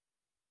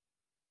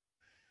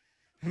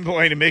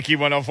Blaine and Mickey,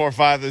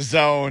 104.5 The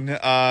Zone.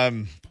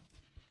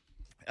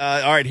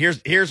 All right,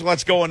 here's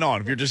what's going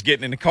on. If you're just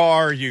getting in the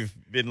car, you've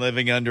been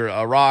living under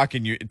a rock,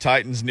 and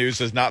Titans news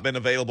has not been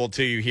available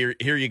to you.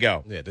 Here you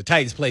go. Yeah, the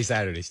Titans play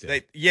Saturday still.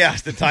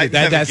 Yes, the Titans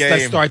have a game.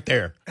 Let's start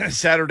there.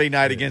 Saturday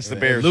night against the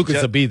Bears.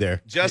 Lucas will be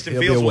there. Justin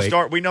Fields will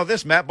start. We know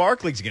this. Matt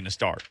Barkley's going to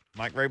start.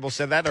 Mike Vrabel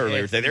said that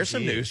earlier. There's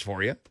some news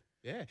for you.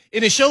 Yeah,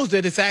 and it shows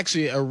that it's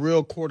actually a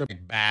real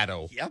quarterback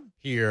battle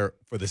here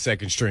for the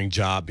second-string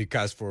job,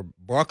 because for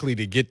Barkley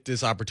to get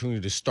this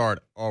opportunity to start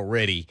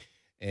already,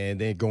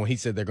 and then he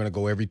said they're going to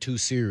go every 2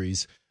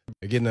 series.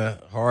 They're getting a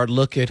hard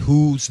look at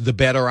who's the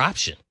better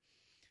option.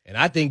 And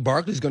I think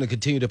Barkley's going to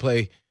continue to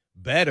play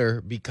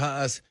better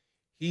because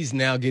he's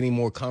now getting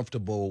more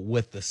comfortable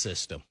with the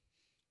system.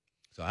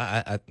 So,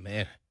 I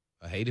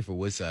hate it for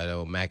Woodside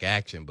or Mac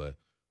Action, but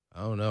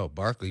I don't know.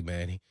 Barkley,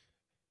 man,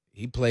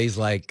 he plays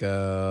like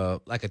a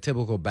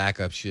typical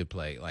backup should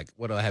play. Like,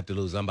 what do I have to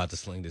lose? I'm about to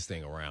sling this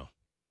thing around.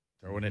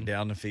 Throwing it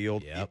down the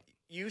field. Yep.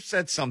 You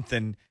said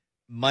something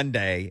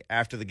Monday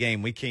after the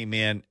game. We came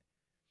in,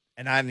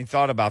 and I hadn't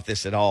thought about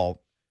this at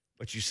all,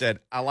 but you said,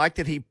 I like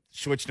that he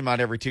switched him out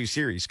every 2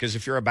 series, because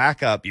if you're a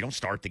backup, you don't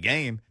start the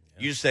game.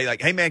 Yeah. You just say,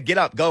 like, hey, man, get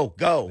up, go.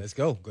 Let's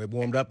go. Get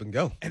warmed up and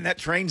go. And that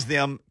trains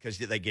them, because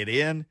they get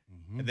in,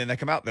 and then they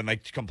come out, then they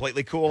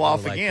completely cool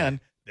off again.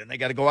 That. Then they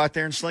got to go out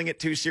there and sling it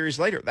 2 series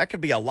later. That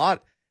could be a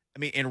lot. I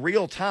mean, in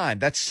real time,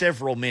 that's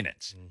several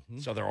minutes.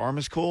 So their arm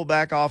is cool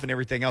back off and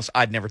everything else.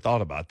 I'd never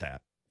thought about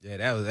that. Yeah,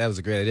 that was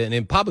a great idea. And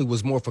it probably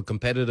was more for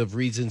competitive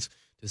reasons,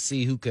 to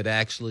see who could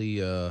actually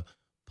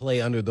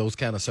play under those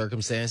kind of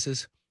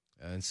circumstances.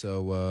 And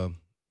so,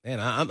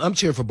 I'm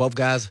cheering for both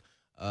guys.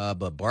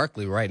 But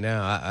Barkley right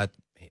now,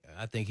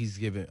 I think he's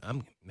giving –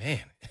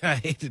 I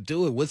hate to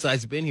do it.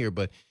 Woodside's been here,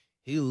 but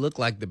he looked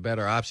like the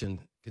better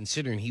option,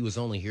 considering he was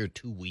only here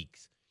 2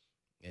 weeks.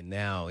 And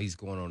now he's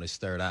going on his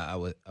third. I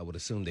would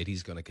assume that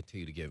he's going to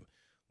continue to get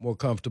more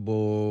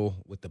comfortable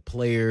with the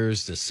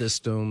players, the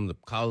system, the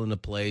calling the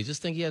plays.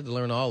 Just think he had to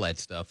learn all that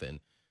stuff. And,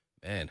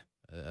 man,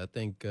 I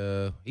think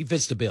he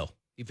fits the bill.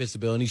 He fits the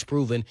bill, and he's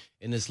proven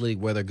in this league,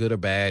 whether good or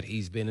bad,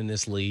 he's been in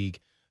this league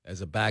as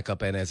a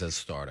backup and as a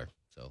starter.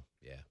 So,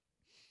 yeah.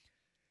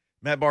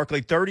 Matt Barkley,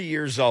 30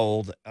 years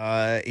old.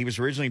 He was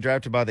originally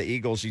drafted by the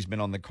Eagles. He's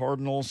been on the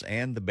Cardinals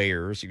and the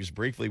Bears. He was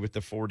briefly with the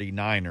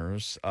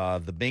 49ers,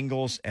 the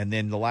Bengals, and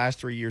then the last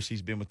 3 years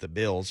he's been with the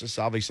Bills. This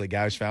obviously a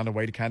guy who's found a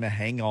way to kind of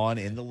hang on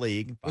in the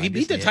league. He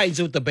beat the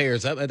Titans with the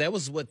Bears. That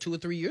was, 2 or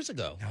 3 years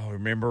ago? No,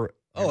 remember.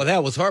 Oh,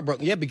 that was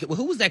heartbroken. Yeah, because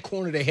who was that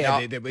corner they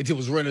had that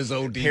was running his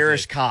own defense?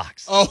 Parrish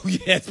Cox. Oh,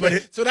 yes.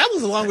 So that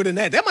was longer than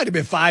that. That might have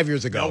been 5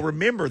 years ago. No,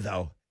 remember,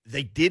 though,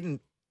 they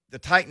didn't. The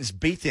Titans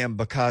beat them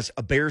because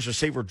a Bears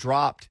receiver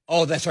dropped.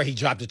 Oh, that's right. He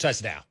dropped a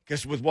touchdown.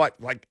 Because with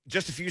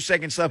just a few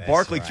seconds left,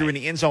 Barkley threw in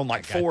the end zone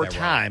 4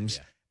 times.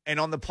 Right. Yeah.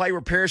 And on the play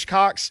where Parrish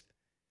Cox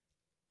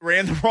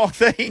ran the wrong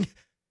thing,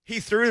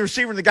 he threw the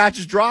receiver and the guy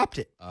just dropped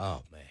it.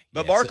 Oh, man.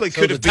 But Barkley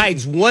could have. The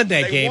Titans won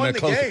that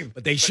game.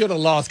 But they should have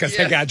lost because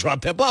that guy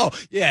dropped that ball.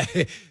 Yeah.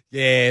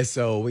 Yeah.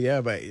 So,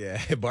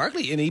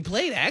 Barkley, and he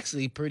played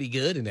actually pretty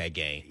good in that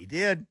game. He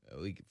did.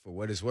 For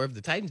what it's worth,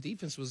 the Titans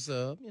defense was,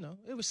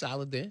 it was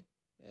solid then.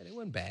 Yeah, they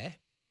wasn't bad.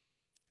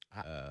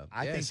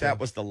 I think that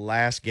was the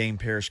last game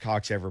Parrish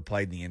Cox ever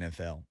played in the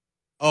NFL.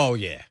 Oh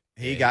yeah,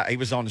 he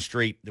was on the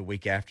street the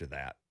week after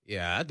that.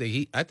 Yeah,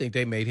 I think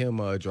they made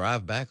him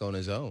drive back on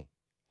his own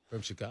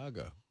from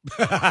Chicago.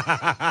 He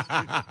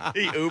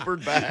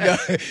Ubered back.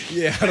 No,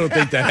 yeah, I don't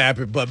think that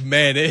happened, but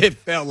man, it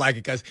felt like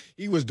it because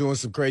he was doing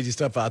some crazy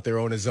stuff out there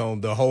on his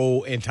own the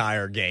whole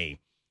entire game.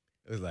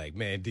 It was like,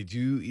 man, do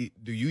you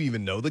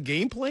even know the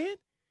game plan?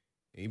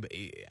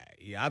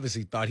 He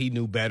obviously thought he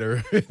knew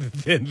better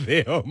than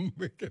them.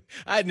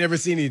 I had never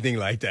seen anything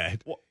like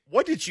that.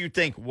 What did you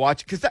think?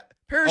 Because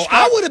Parrish Cox,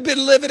 I would have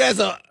been living as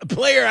a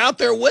player out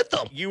there with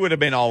them. You would have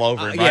been all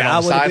over him, right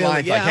on the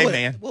sidelines. Hey,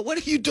 man. Well, what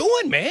are you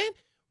doing, man?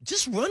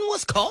 Just run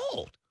what's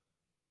called.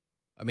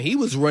 I mean, he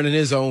was running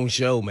his own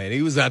show, man.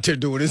 He was out there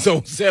doing his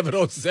own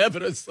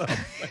 707 or something.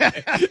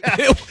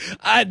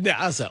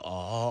 I said,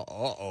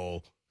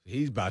 uh-oh.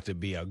 He's about to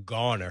be a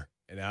goner.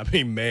 And I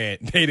mean, man,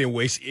 they didn't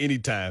waste any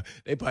time.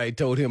 They probably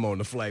told him on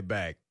the flight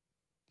back.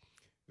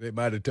 They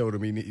might have told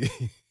him he needed.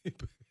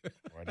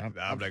 I'm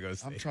not going to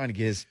say. I'm trying to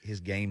get his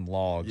game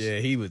logs. Yeah,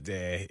 he was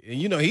there. And,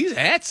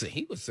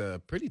 he was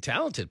a pretty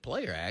talented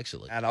player,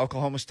 actually. At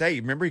Oklahoma State.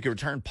 Remember he could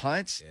return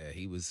punts? Yeah,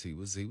 he was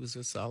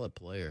a solid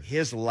player.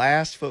 His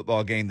last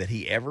football game that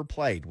he ever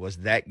played was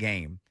that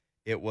game.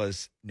 It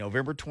was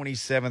November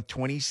 27th,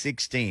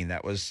 2016.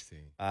 That was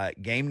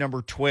game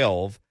number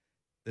 12.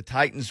 The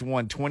Titans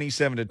won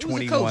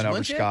 27-21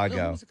 over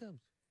Chicago.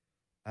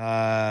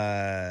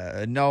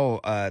 No,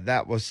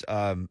 that was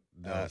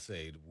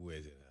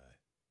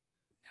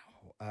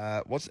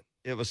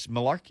it was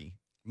Malarkey.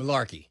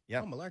 Malarkey.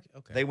 Yeah. Oh, Malarkey.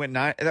 Okay. They went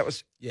 9. That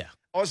was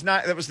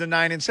that was the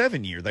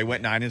 9-7 year. They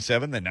went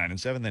 9-7, then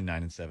 9-7, then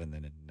 9-7,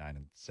 then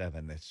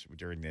 9-7. That's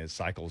during the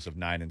cycles of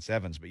 9 and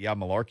 7s. But yeah,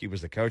 Malarkey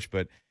was the coach.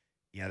 But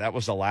yeah, that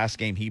was the last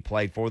game he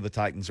played for the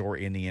Titans or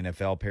in the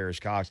NFL. Parrish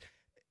Cox.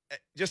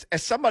 just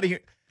as somebody who,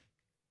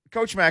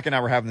 Coach Mack and I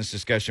were having this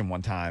discussion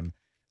one time,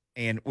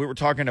 and we were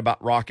talking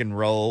about rock and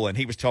roll, and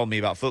he was telling me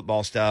about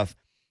football stuff.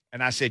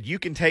 And I said, you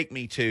can take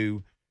me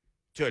to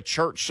a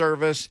church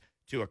service,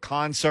 to a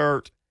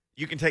concert.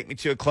 You can take me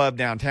to a club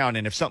downtown,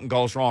 and if something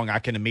goes wrong, I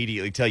can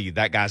immediately tell you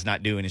that guy's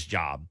not doing his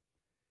job.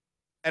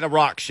 At a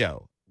rock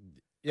show.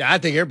 Yeah, I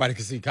think everybody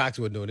can see Cox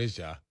wasn't doing his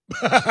job.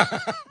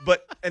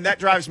 And that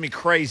drives me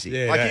crazy.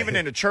 Yeah, even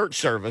in a church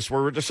service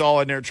where we're just all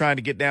in there trying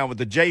to get down with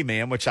the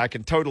J-Man, which I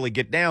can totally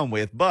get down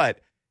with. But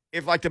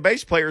if, like, the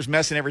bass player is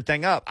messing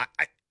everything up,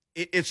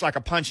 it's like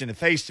a punch in the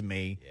face to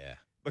me. Yeah.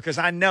 Because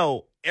I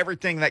know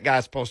everything that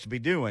guy's supposed to be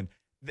doing.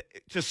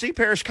 To see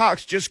Parrish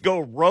Cox just go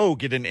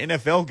rogue at an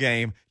NFL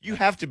game, you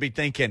have to be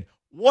thinking,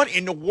 what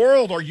in the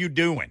world are you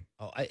doing?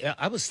 Oh,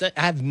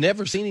 I've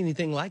never seen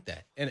anything like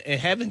that, and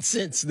haven't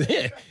since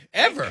then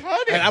ever.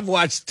 And I've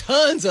watched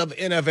tons of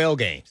NFL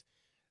games.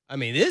 I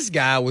mean, this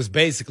guy was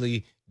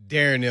basically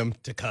daring them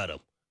to cut him.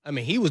 I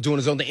mean, he was doing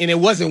his own thing, and it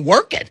wasn't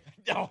working.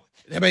 No,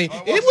 I mean,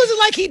 it wasn't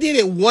like he did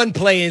it one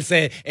play and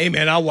said, "Hey,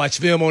 man, I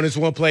watched film on this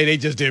one play. They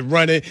just didn't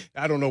run it.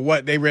 I don't know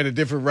what they ran a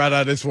different route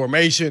out of this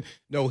formation."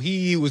 No,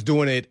 he was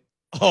doing it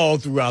all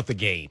throughout the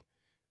game.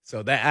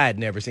 So that I had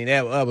never seen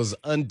that. I was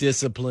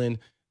undisciplined.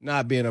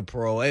 Not being a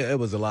pro, it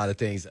was a lot of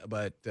things.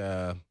 But,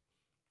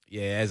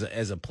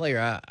 as a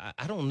player,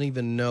 I don't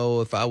even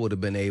know if I would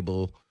have been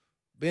able,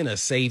 being a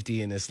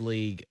safety in this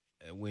league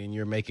when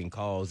you're making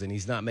calls and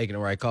he's not making the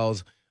right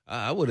calls,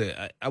 I would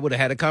have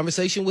had a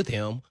conversation with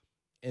him.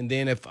 And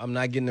then if I'm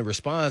not getting the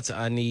response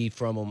I need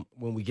from him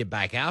when we get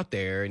back out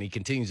there and he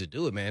continues to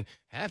do it, man,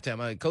 halftime,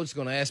 my coach is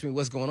going to ask me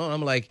what's going on.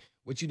 I'm like,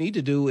 what you need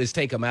to do is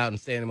take him out and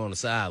stand him on the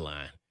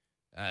sideline.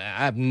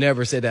 I've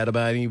never said that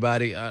about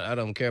anybody. I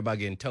don't care about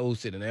getting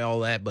toasted and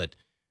all that, but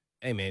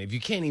hey, man, if you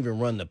can't even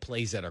run the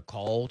plays that are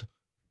called,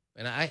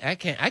 and I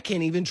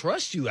can't even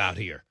trust you out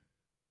here.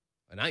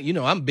 And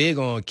I'm big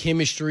on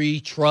chemistry,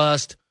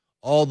 trust,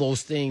 all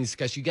those things,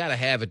 because you got to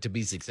have it to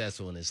be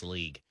successful in this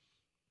league.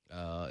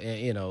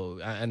 I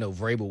know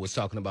Vrabel was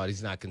talking about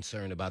he's not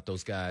concerned about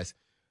those guys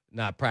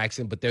not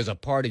practicing, but there's a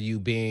part of you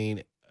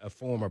being a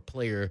former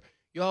player.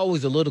 You're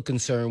always a little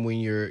concerned when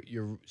your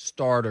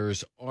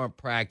starters aren't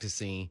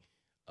practicing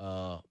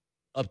up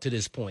to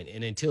this point,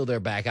 and until they're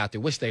back out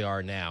there, which they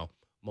are now,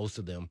 most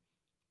of them.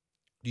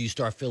 Do you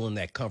start feeling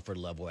that comfort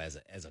level as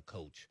a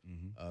coach,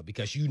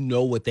 because you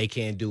know what they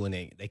can do and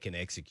they can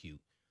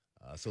execute.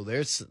 So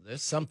there's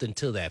something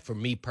to that. For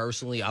me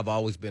personally, I've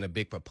always been a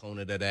big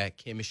proponent of that.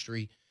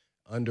 Chemistry,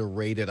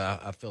 underrated.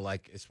 I feel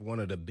like it's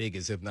one of the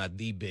biggest, if not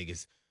the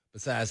biggest,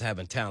 besides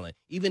having talent.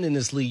 Even in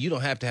this league, you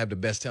don't have to have the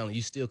best talent.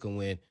 You still can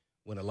win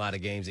a lot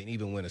of games and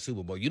even win a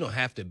Super Bowl. You don't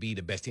have to be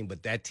the best team,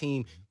 but that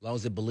team, as long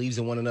as it believes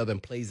in one another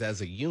and plays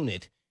as a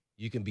unit,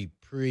 you can be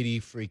pretty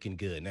freaking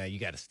good. Now, you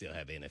got to still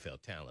have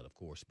NFL talent, of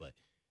course, but,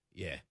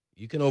 yeah,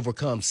 you can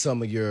overcome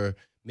some of your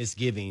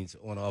misgivings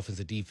on offense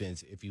and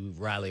defense if you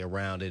rally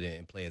around it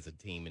and play as a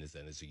team and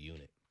as a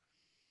unit.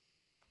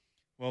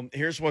 Well,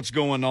 here's what's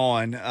going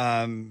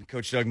on.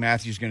 Coach Doug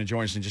Mathews is going to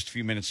join us in just a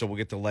few minutes, so we'll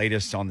get the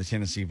latest on the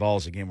Tennessee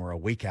Vols. Again, we're a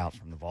week out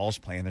from the Vols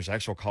playing. There's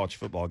actual college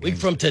football games. A week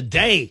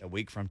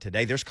from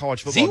today. There's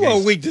college football games.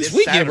 0 week this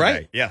weekend, Saturday.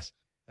 right? Yes.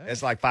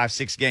 It's like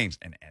 5-6 games,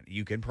 and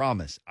you can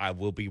promise I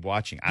will be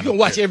watching. You're going to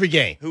watch every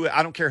game.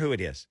 I don't care who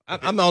it is.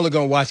 I'm only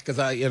going to watch because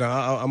I'm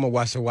going to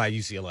watch Hawaii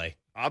UCLA.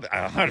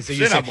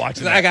 100% I'm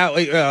watching that. I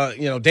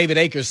got, David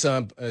Akers'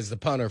 son is the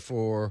punter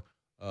for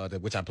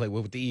which I played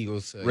with the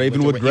Eagles.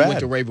 Ravenwood grad. He went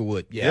to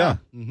Ravenwood. Yeah.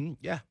 Mm-hmm.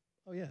 Yeah.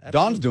 Oh, yeah. Absolutely.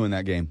 Dawn's doing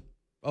that game.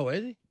 Oh,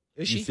 is he?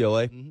 Is she?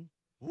 UCLA.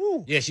 Mm-hmm.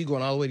 Ooh. Yeah, she's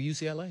going all the way to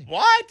UCLA.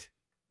 What?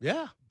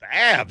 Yeah.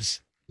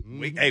 Babs.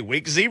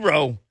 Week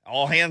 0.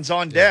 All hands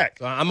on deck.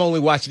 So I'm only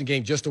watching the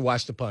game just to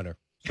watch the punter.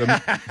 So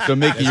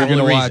Mickey, you're going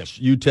to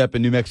watch UTEP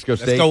and New Mexico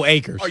State. Let's go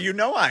Akers. Oh, you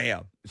know I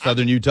am.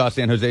 Southern Utah,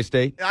 San Jose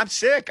State. I'm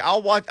sick.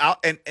 I'll watch.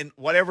 And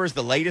whatever is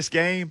the latest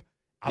game,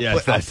 I'll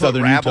put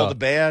Southern Rabble Utah to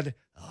bed.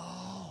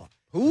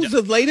 Who's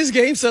the latest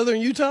game? Southern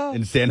Utah?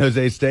 In San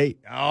Jose State.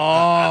 Oh,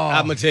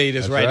 I'm going to tell you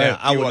this right now.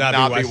 I will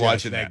not be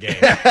watching that game.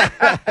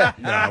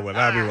 No, I will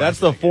not be watching That's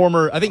the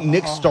former, I think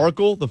Nick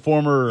Starkel, the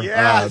former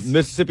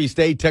Mississippi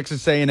State,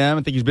 Texas A&M. I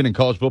think he's been in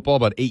college football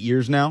about 8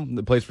 years now.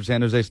 That plays for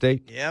San Jose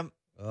State. Yeah.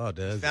 Oh,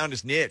 does he found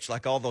his niche,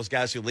 like all those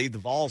guys who leave the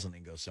Vols and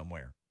then go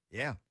somewhere.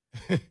 Yeah.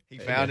 He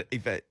found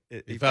it.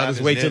 He found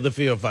his way to the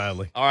field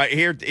finally. All right,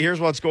 here's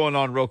what's going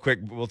on real quick.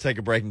 We'll take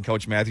a break and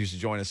Coach Mathews to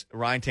join us.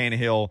 Ryan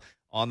Tannehill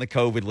on the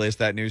COVID list.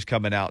 That news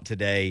coming out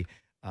today.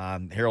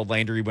 Harold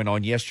Landry went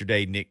on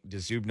yesterday. Nick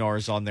DeZubnar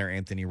is on there.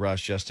 Anthony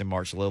Rush, Justin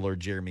March Lillard,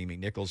 Jeremy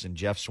McNichols, and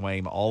Jeff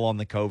Swaim all on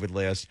the COVID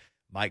list.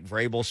 Mike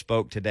Vrabel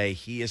spoke today.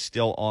 He is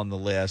still on the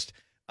list.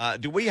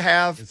 Do we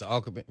have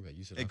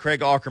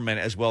Craig Ackerman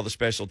as well, the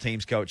special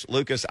teams coach?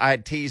 Lucas, I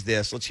had teased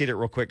this. Let's hit it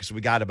real quick because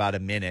we got about a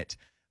minute.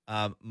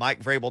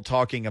 Mike Vrabel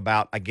talking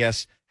about, I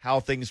guess,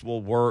 how things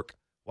will work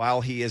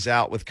while he is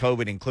out with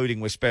COVID, including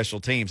with special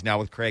teams. Now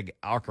with Craig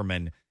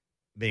Ackerman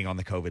being on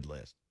the COVID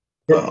list,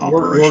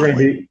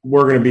 we're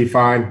going to be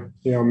fine.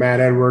 Matt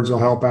Edwards will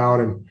help out,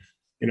 and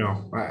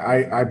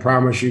I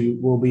promise you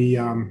we'll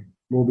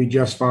be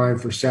just fine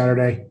for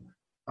Saturday.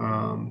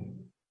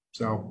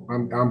 So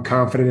I'm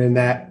confident in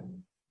that.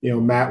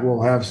 Matt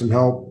will have some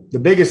help. The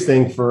biggest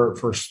thing for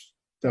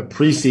the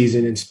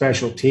preseason and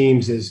special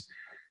teams is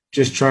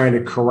just trying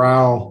to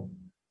corral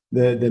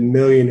the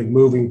million of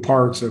moving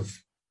parts of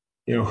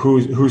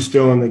who's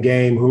still in the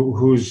game,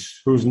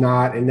 who's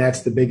not, and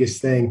that's the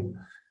biggest thing.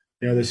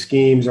 The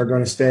schemes are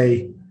going to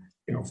stay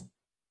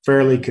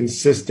fairly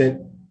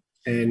consistent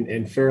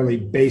and fairly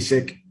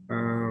basic,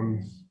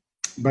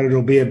 but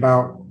it'll be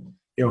about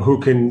who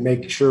can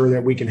make sure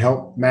that we can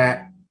help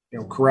Matt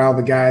corral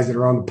the guys that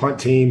are on the punt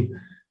team,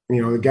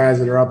 the guys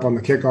that are up on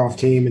the kickoff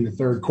team in the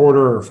third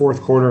quarter or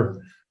fourth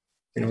quarter,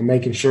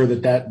 making sure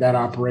that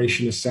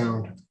operation is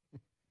sound.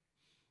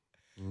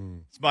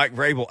 It's Mike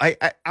Vrabel. I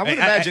would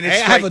imagine it's I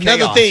have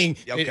another chaos. thing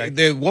Okay.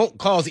 that won't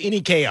cause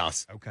any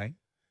chaos. Okay.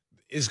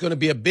 It's going to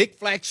be a big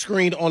flat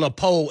screen on a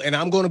pole, and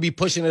I'm going to be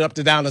pushing it up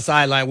to down the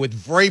sideline with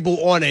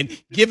Vrabel on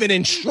it, giving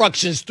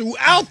instructions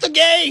throughout the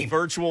game.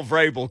 Virtual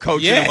Vrabel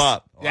coaching him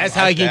up. Oh, That's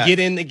how he can get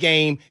in the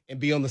game and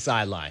be on the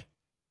sideline.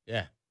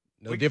 Yeah.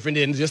 No different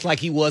than just like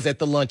he was at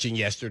the luncheon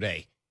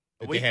yesterday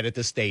that they had at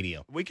the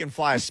stadium. We can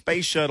fly a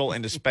space shuttle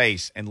into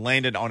space and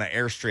land it on an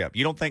airstrip.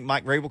 You don't think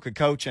Mike Vrabel could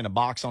coach in a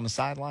box on the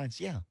sidelines?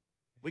 Yeah.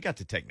 We got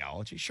the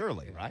technology,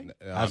 surely, right?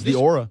 That's the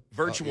aura.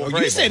 Virtual You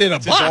Vrabel. said in a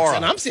It's his box, aura.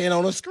 and I'm saying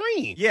on a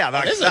screen. Yeah.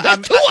 There's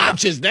two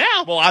options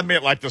now. Well, I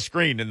meant like the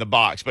screen in the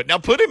box. But now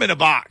put him in a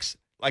box,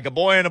 like a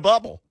boy in a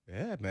bubble.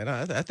 Yeah, man,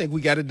 I think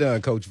we got it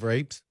done, Coach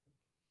Vrabes.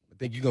 I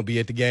think you're going to be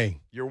at the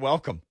game. You're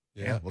welcome.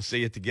 Yeah. We'll see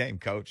you at the game,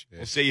 Coach. Yeah.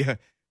 We'll see you.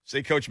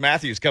 See Coach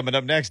Mathews coming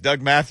up next.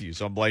 Doug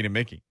Mathews on Blaine and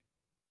Mickey.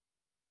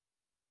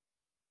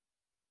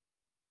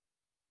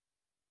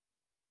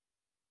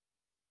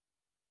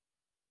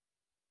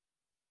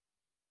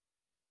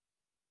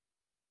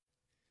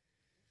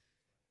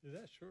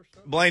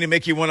 Blaine and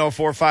Mickey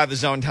 104.5 The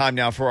Zone. Time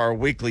now for our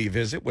weekly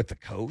visit with the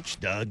coach,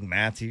 Doug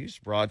Mathews,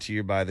 brought to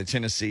you by the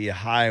Tennessee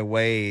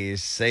Highway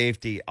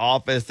Safety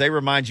Office. They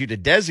remind you to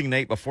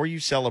designate before you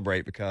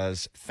celebrate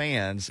because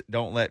fans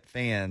don't let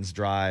fans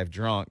drive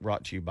drunk.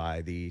 Brought to you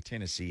by the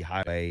Tennessee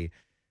Highway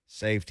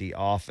Safety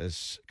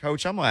Office.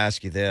 Coach, I'm going to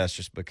ask you this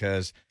just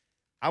because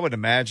I would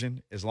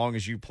imagine as long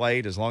as you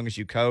played, as long as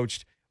you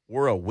coached,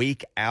 we're a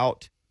week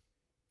out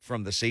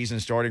from the season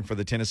starting for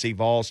the Tennessee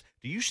Vols.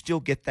 Do you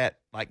still get that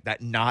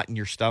knot in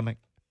your stomach?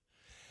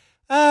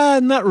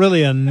 Not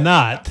really a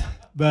knot,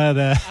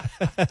 but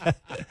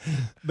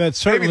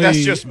certainly. Maybe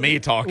that's just me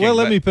talking. Well,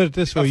 let me put it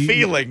this way: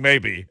 feeling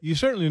maybe. You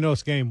certainly know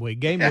it's game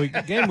week. Game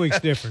week's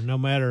different. No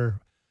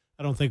matter,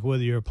 I don't think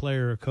whether you're a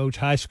player or a coach.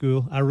 High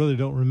school, I really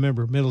don't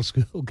remember middle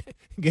school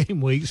game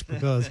weeks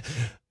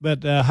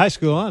but high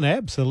school on,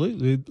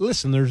 absolutely.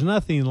 Listen, there's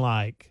nothing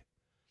like.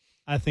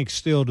 I think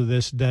still to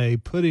this day,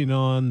 putting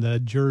on the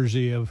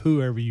jersey of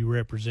whoever you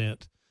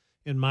represent.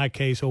 In my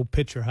case, old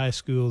Pitcher High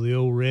School, the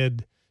old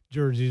red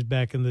jerseys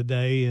back in the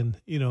day, and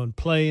and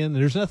playing.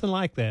 There's nothing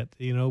like that.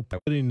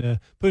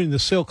 Putting the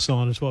silks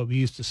on is what we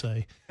used to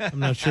say. I'm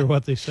not sure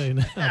what they say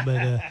now,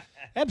 but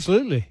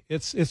absolutely,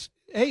 it's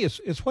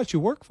what you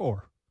work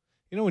for.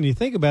 When you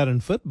think about it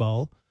in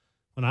football,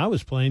 when I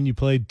was playing, you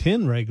played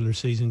 10 regular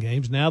season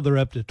games. Now they're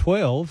up to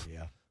 12.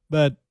 Yeah.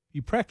 But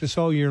you practice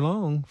all year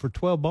long for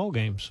 12 ball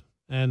games.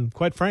 And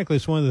quite frankly,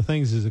 it's one of the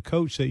things as a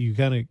coach that you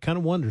kind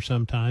of wonder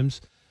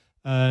sometimes.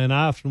 And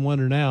I often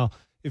wonder now,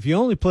 if you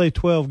only play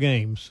 12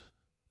 games,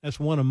 that's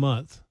one a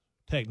month,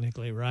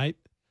 technically, right?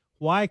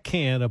 Why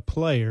can't a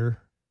player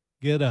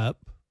get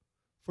up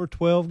for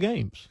 12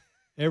 games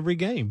every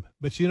game?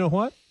 But you know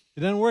what?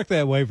 It doesn't work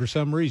that way for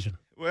some reason.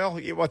 Well,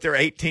 they're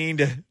 18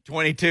 to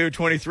 22,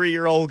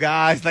 23-year-old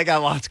guys. They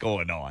got lots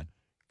going on.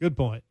 Good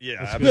point.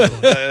 Yeah,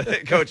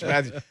 Coach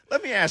Mathews.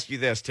 Let me ask you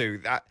this,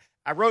 too.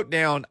 I wrote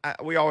down,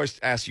 we always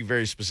ask you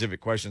very specific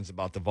questions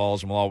about the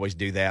Vols, and we'll always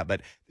do that. But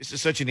this is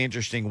such an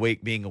interesting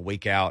week, being a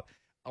week out.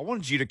 I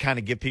wanted you to kind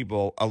of give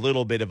people a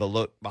little bit of a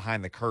look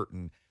behind the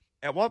curtain.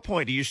 At what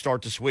point do you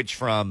start to switch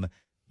from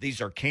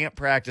these are camp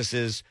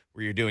practices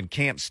where you're doing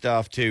camp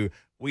stuff to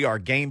we are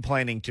game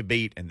planning to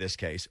beat, in this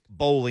case,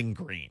 Bowling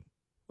Green?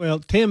 Well,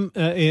 Tim,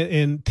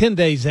 in 10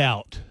 days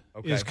out,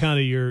 Okay. is kind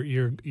of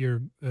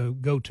your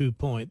go-to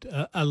point.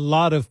 A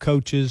lot of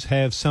coaches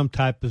have some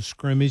type of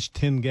scrimmage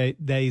 10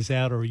 days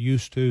out or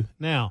used to.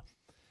 Now,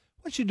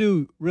 what you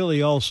do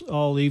really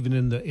all even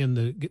in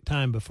the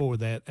time before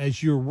that,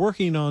 as you're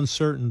working on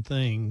certain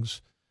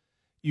things,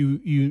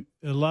 you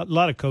a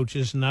lot of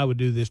coaches, and I would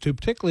do this too,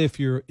 particularly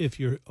if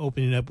you're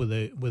opening up with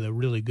a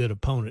really good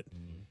opponent,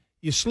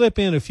 you slip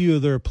in a few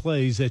of their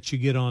plays that you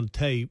get on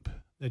tape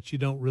that you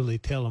don't really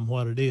tell them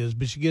what it is,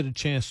 but you get a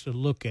chance to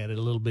look at it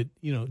a little bit.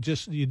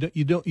 Just you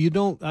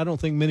don't. I don't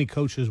think many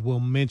coaches will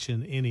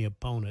mention any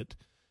opponent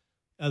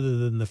other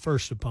than the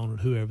first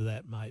opponent, whoever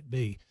that might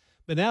be.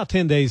 But now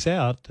 10 days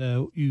out,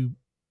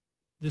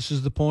 this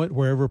is the point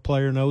where every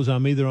player knows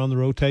I'm either on the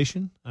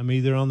rotation, I'm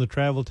either on the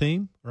travel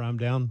team, or I'm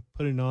down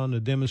putting on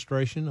a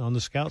demonstration on the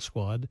scout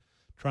squad,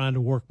 trying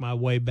to work my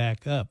way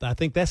back up. I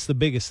think that's the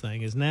biggest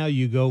thing is now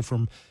you go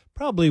from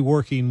probably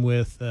working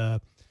with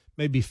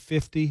maybe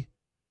 50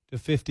 to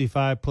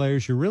 55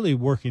 players. You're really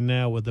working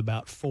now with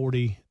about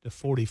 40 to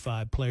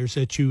 45 players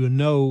that you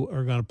know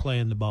are going to play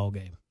in the ball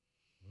game.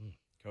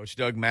 Coach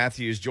Doug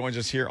Mathews joins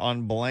us here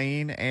on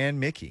Blaine and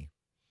Mickey.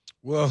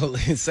 Well,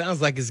 it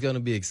sounds like it's going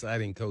to be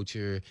exciting, Coach,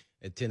 here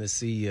at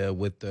Tennessee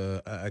with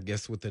the,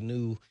 with the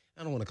new,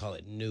 I don't want to call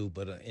it new,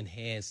 but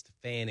enhanced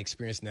fan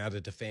experience now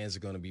that the fans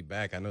are going to be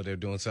back. I know they're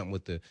doing something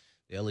with the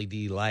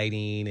LED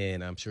lighting,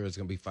 and I'm sure it's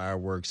going to be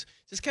fireworks.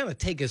 Just kind of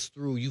take us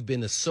through. You've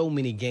been to so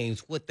many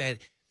games. What that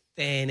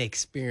fan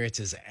experience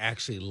is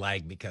actually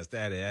like, because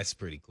that's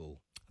pretty cool.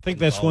 I think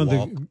that's one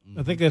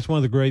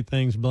of the great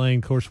things, Blaine.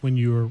 Of course, when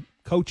you were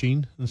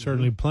coaching and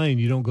certainly playing,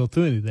 you don't go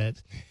through any of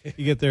that.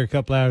 You get there a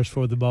couple hours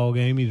before the ball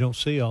game, you don't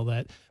see all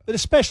that. But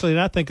especially, and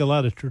I think a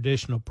lot of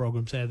traditional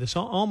programs have this.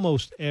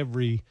 Almost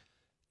every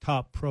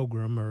top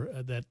program, or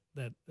I'm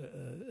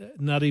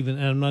not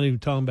even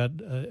talking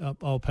about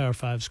all Power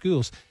 5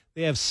 schools.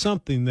 They have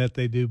something that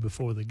they do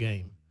before the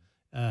game.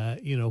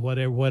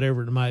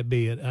 Whatever it might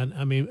be. I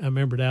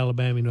remember at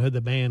Alabama, had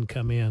the band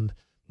come in,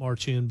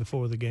 march in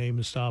before the game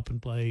and stop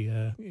and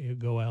play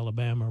Go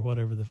Alabama, or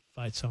whatever the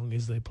fight song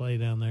is they play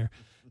down there.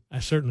 I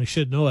certainly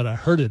should know it. I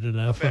heard it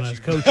enough when I was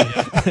coaching.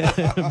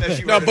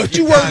 But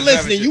you weren't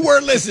listening. You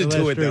weren't listening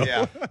to it, though.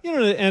 Yeah.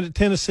 And at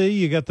Tennessee,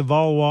 you got the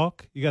Vol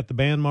Walk, you got the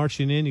band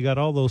marching in, you got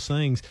all those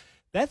things.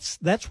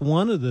 That's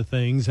one of the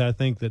things I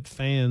think that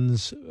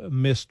fans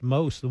missed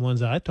most, the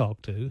ones I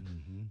talked to,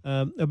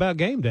 about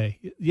game day.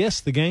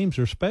 Yes, the games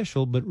are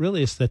special, but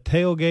really it's the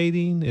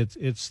tailgating.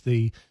 It's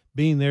the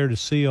being there to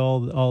see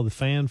all the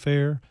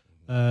fanfare.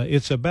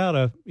 It's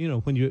about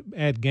when you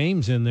add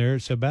games in there,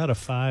 it's about a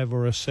 5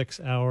 or a 6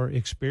 hour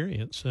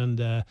experience.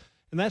 And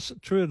that's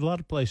true at a lot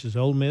of places.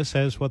 Ole Miss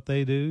has what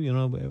they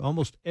do.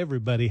 Almost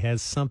everybody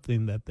has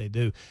something that they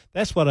do.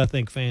 That's what I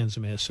think fans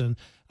miss. And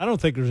I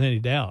don't think there's any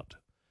doubt.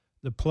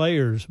 The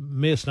players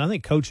missed, and I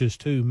think coaches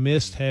too,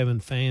 missed having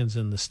fans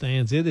in the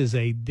stands. It is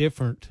a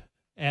different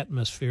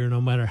atmosphere,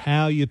 no matter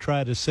how you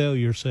try to sell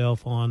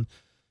yourself on,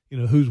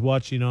 who's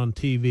watching on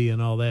TV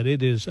and all that.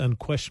 It is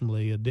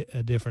unquestionably a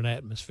different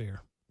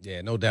atmosphere.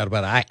 Yeah, no doubt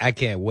about it. I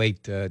can't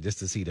wait just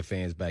to see the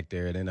fans back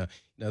there. And then,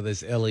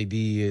 this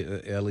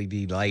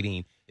LED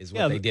lighting is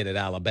what they did at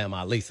Alabama.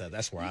 At least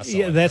that's where I saw it.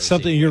 Yeah, that's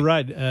something. You're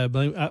right.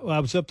 Blaine. I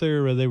was up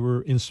there. They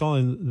were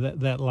installing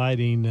that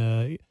lighting.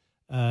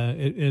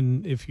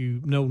 And if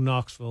you know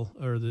Knoxville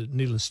or the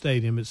Neyland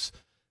Stadium, it's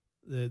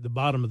the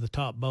bottom of the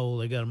top bowl.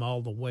 They got them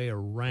all the way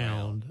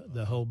around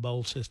the whole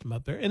bowl system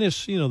up there. And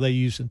it's, they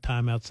use in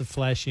timeouts, the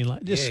flashing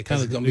light. Just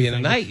because it's going to be in the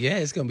night. Yeah,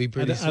 it's going to be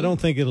pretty I don't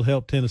think it'll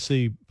help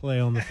Tennessee play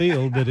on the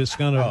field, but it's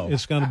going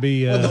to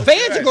be. Well, the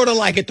fans are going to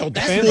like it, though.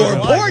 That's more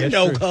important,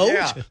 though, Coach.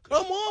 Yeah.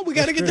 Come on, we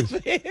got to get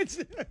the fans.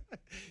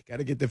 Got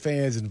to get the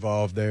fans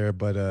involved there.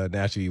 But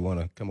naturally, you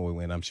want to come away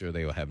win. I'm sure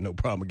they will have no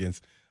problem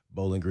against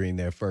Bowling Green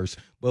there first.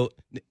 Well,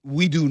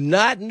 we do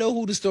not know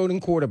who the starting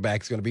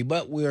quarterback is going to be,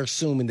 but we're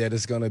assuming that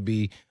it's going to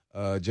be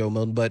Joe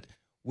Milton. But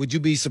would you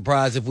be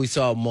surprised if we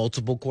saw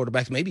multiple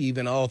quarterbacks, maybe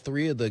even all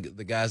three of the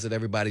guys that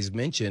everybody's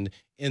mentioned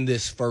in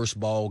this first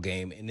ball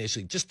game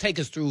initially? Just take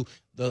us through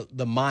the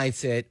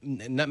mindset.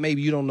 Not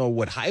maybe you don't know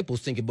what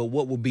Heupel's thinking, but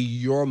what would be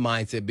your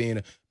mindset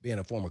being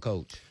a former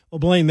coach? Well,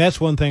 Blaine, that's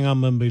one thing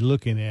I'm going to be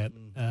looking at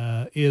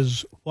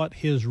is what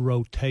his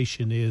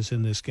rotation is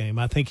in this game.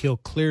 I think he'll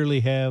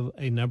clearly have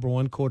a number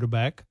one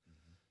quarterback.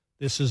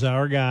 This is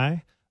our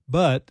guy,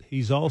 but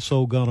he's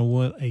also going to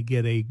want to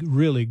get a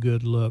really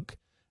good look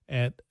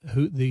at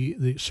who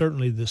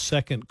certainly the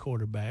second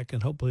quarterback,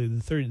 and hopefully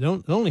the third.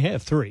 They only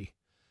have three.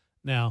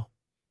 Now,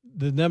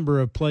 the number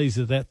of plays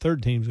that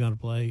third team's going to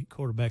play,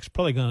 quarterback's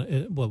probably going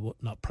to,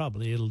 not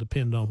probably, it'll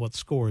depend on what the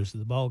score is of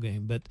the ball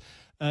game, but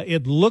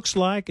it looks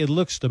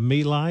to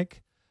me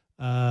like,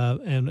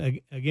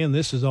 and again,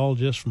 this is all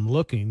just from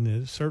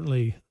looking.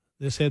 Certainly,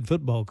 this head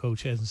football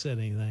coach hasn't said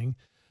anything.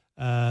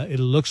 It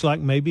looks like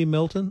maybe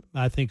Milton.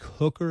 I think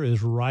Hooker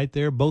is right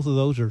there. Both of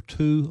those are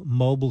two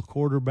mobile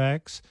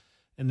quarterbacks,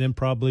 and then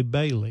probably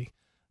Bailey.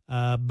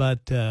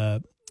 But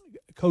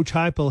Coach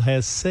Heupel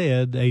has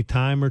said a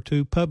time or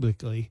two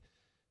publicly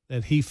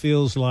that he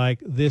feels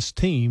like this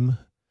team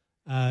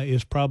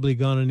is probably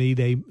going to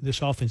need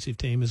this offensive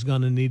team is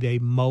going to need a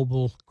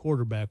mobile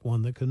quarterback,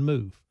 one that can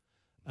move.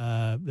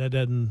 That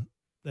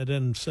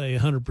doesn't say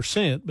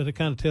 100%, but it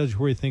kind of tells you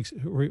where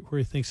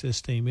he thinks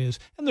this team is.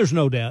 And there's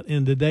no doubt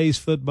in today's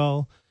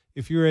football,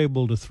 if you're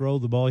able to throw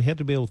the ball, you have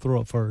to be able to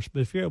throw it first.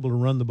 But if you're able to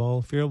run the ball,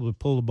 if you're able to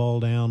pull the ball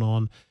down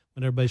on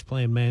when everybody's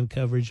playing man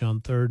coverage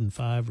on 3rd and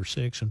 5 or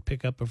 6 and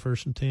pick up a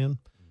 1st and 10,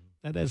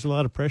 that adds a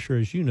lot of pressure,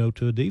 as you know,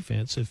 to a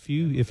defense. If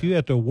you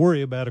have to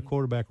worry about a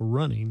quarterback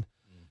running.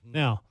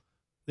 Now,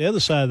 the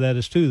other side of that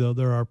is, too, though,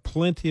 there are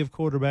plenty of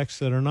quarterbacks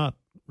that are not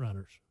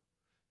runners,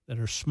 that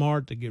are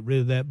smart to get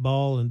rid of that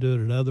ball and do it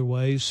in other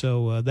ways.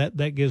 So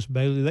that gives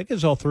Bailey, that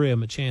gives all three of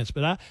them a chance.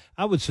 But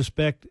I would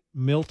suspect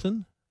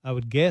Milton. I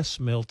would guess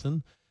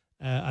Milton.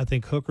 I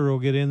think Hooker will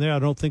get in there. I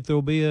don't think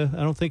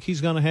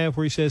he's going to have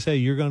where he says, hey,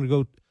 you're going to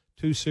go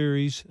 2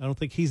 series. I don't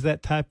think he's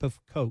that type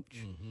of coach.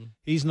 Mm-hmm.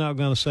 He's not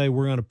going to say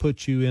we're going to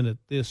put you in at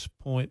this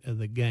point of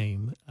the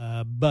game.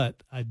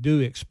 But I do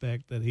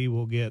expect that he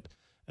will get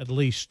at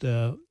least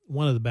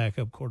one of the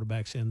backup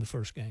quarterbacks in the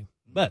first game.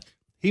 But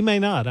he may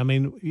not. I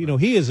mean,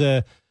 he is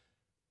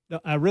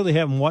I really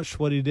haven't watched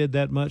what he did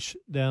that much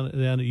down at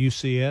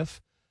UCF.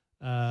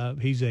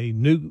 He's a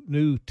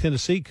new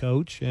Tennessee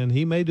coach, and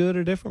he may do it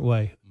a different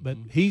way. But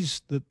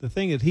he's the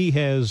thing that he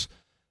has.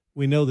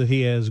 We know that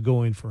he has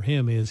going for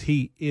him is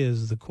he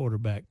is the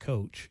quarterback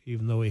coach.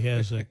 Even though he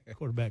has a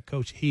quarterback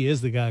coach, he is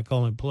the guy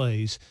calling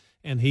plays,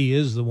 and he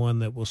is the one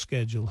that will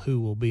schedule who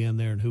will be in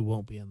there and who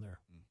won't be in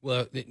there.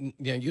 Well,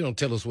 you don't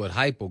tell us what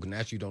hype will, and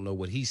actually you don't know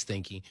what he's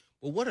thinking.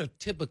 But what are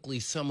typically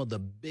some of the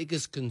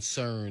biggest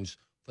concerns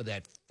for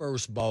that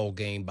first ball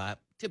game by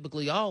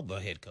typically all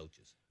the head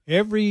coaches?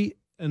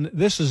 And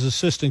this is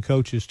assistant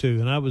coaches too,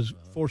 and I was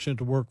fortunate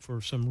to work for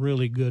some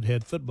really good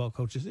head football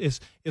coaches.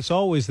 It's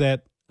always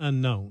that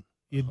unknown.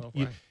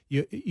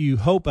 You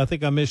hope. I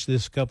think I mentioned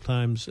this a couple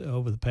times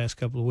over the past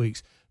couple of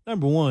weeks.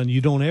 Number one,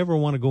 you don't ever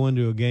want to go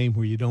into a game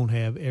where you don't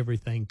have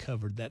everything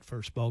covered that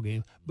first ball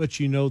game, but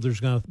there's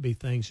going to be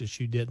things that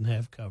you didn't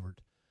have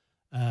covered.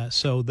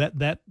 So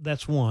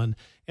that's one.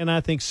 And I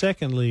think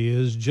secondly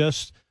is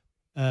just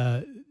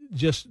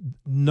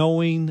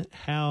knowing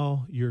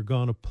how you're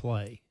going to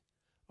play.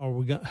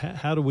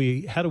 How do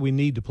we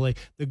need to play?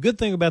 The good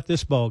thing about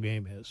this ball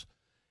game is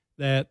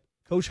that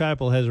Coach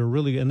Heupel has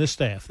and this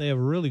staff, they have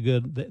a really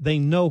good, they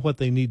know what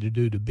they need to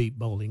do to beat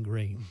Bowling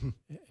Green.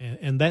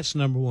 and that's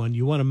number one.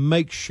 You want to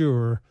make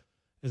sure,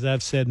 as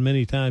I've said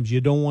many times,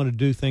 you don't want to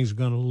do things that are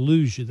going to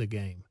lose you the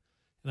game.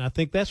 And I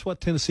think that's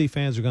what Tennessee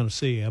fans are going to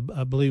see.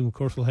 I believe, of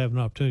course, we'll have an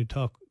opportunity to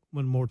talk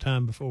one more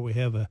time before we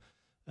have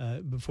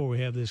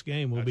this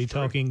game. We'll be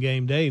talking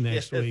game day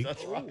next week.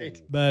 That's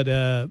right. But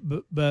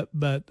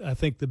I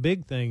think the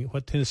big thing,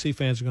 what Tennessee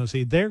fans are going to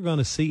see, they're going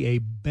to see a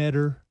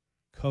better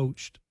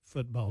coached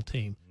football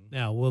team.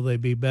 Now, will they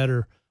be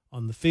better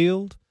on the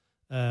field?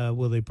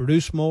 Will they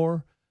produce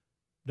more?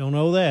 Don't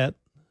know that.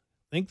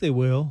 Think they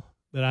will.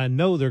 But I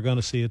know they're going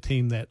to see a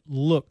team that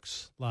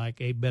looks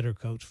like a better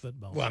coached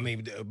football team. Well, I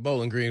mean,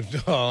 Bowling Green, to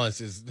be honest,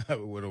 is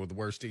one of the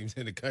worst teams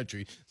in the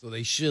country, so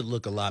they should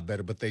look a lot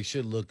better, but they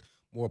should look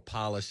more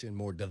polished and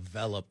more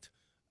developed,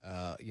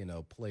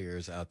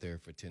 players out there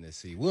for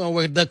Tennessee. Well,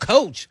 with the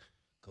coach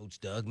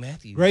Doug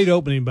Mathews. Great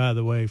opening, by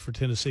the way, for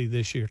Tennessee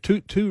this year.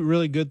 Two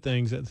really good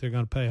things that they're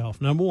going to pay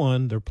off. Number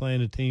one, they're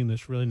playing a team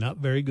that's really not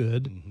very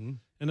good. Mm-hmm.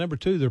 And number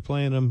two, they're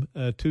playing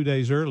them 2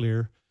 days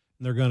earlier,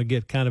 and they're going to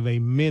get kind of a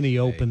mini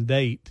open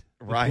date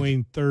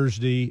between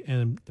Thursday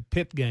and the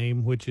Pitt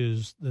game, which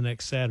is the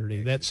next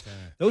Saturday.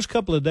 Those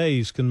couple of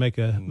days can make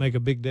a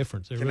big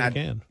difference. They really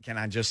can. Can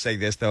I just say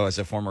this, though, as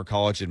a former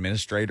college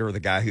administrator, the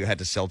guy who had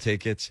to sell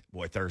tickets,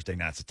 boy, Thursday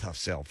night's a tough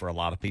sell for a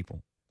lot of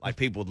people. Like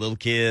people with little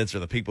kids or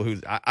the people who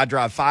I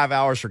drive 5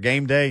 hours for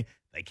game day,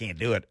 they can't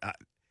do it.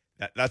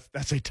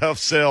 That's a tough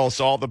sell.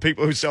 So all the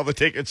people who sell the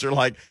tickets are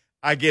like,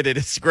 I get it.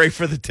 It's great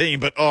for the team,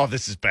 but,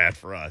 this is bad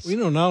for us.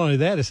 Well, not only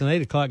that, it's an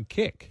 8 o'clock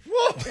kick.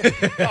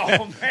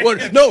 Oh, man.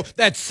 Well, no,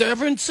 that's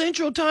 7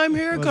 Central Time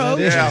here, Coach.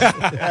 Yeah.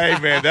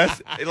 Hey, man,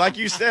 that's like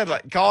you said,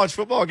 like college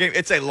football game.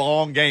 It's a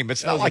long game.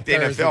 It's not like the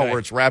NFL where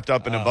it's wrapped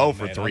up in a bow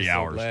for 3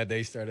 hours. I'm so glad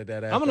they started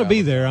that. I'm going to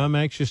be there. I'm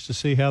anxious to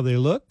see how they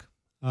look.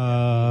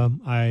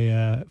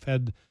 I've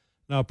had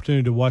an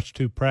opportunity to watch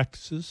 2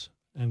 practices,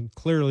 and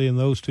clearly in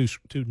those two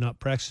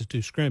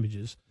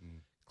scrimmages.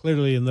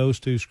 Clearly, in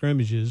those 2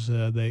 scrimmages,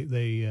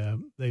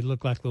 they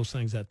look like those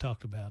things I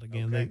talked about.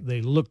 Again,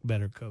 they look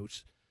better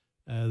coached.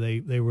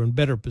 They were in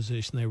better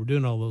position. They were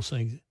doing all those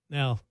things.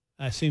 Now,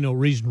 I see no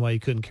reason why you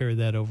couldn't carry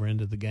that over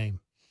into the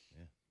game.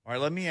 Yeah. All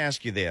right, let me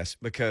ask you this,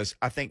 because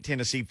I think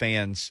Tennessee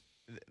fans,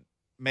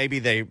 maybe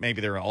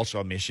they're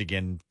also a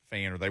Michigan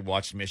fan, or they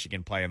watched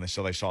Michigan play, and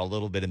so they saw a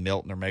little bit of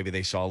Milton, or maybe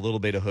they saw a little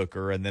bit of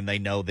Hooker, and then they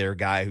know their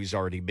guy who's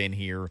already been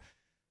here.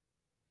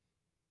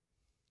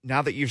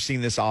 Now that you've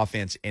seen this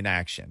offense in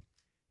action,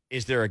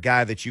 is there a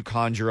guy that you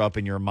conjure up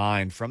in your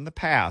mind from the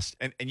past?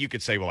 And you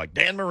could say, well, like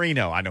Dan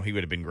Marino, I know he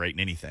would have been great in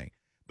anything.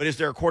 But is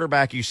there a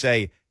quarterback you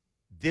say,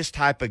 this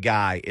type of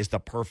guy is the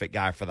perfect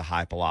guy for the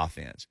Heupel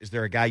offense? Is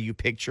there a guy you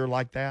picture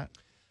like that?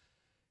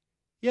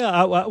 Yeah,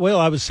 I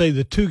would say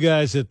the 2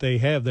 guys that they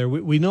have there,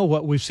 we know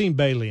what we've seen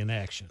Bailey in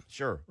action.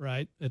 Sure.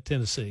 Right, at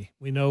Tennessee.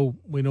 We know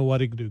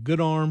what he can do.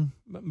 Good arm,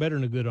 better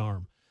than a good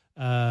arm.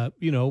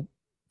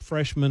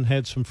 Freshman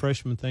had some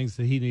freshman things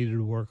that he needed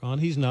to work on.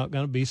 He's not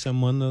going to be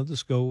someone that'll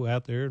just go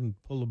out there and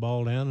pull the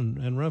ball down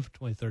and run for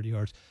 20, 30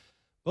 yards.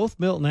 Both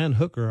Milton and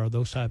Hooker are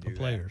those type of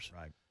players.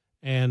 Right.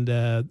 And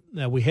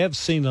now we have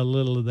seen a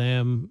little of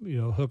them,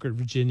 Hooker at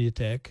Virginia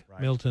Tech,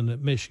 right. Milton at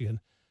Michigan.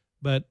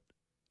 But,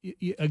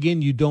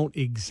 again, you don't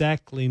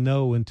exactly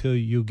know until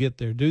you get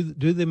there. Do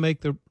they make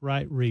the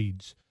right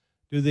reads?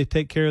 Do they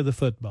take care of the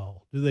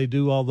football? Do they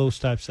do all those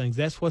types of things?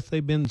 That's what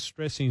they've been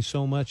stressing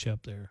so much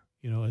up there.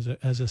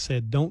 As I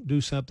said, don't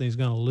do something that's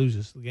going to lose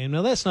us the game.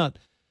 Now, that's not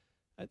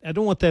 – I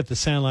don't want that to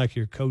sound like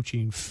you're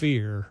coaching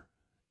fear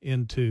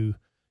into,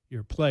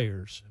 your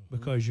players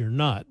because you're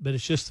not. But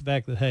it's just the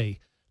fact that, hey,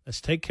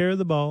 let's take care of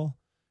the ball.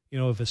 You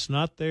know, if it's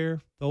not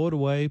there, throw it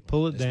away,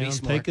 pull it down,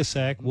 take a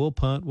sack, we'll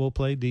punt, we'll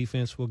play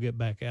defense, we'll get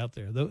back out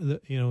there.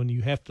 You know, and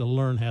you have to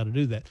learn how to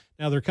do that.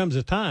 Now, there comes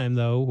a time,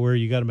 though, where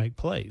you got to make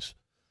plays.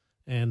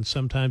 And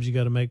sometimes you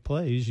got to make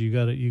plays. You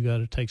got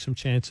to take some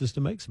chances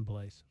to make some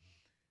plays.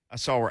 I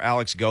saw where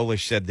Alex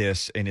Golish said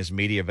this in his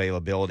media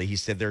availability. He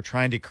said they're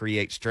trying to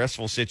create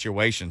stressful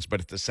situations,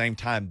 but at the same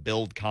time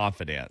build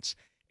confidence.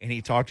 And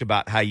he talked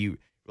about how you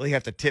really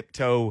have to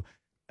tiptoe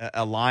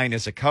a line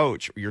as a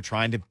coach. You're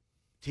trying to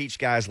teach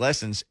guys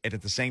lessons and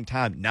at the same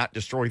time not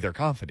destroy their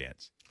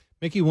confidence.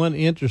 Mickey, one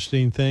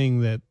interesting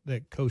thing that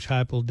Coach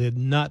Heupel did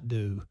not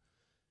do,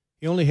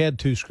 he only had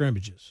 2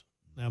 scrimmages.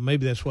 Now,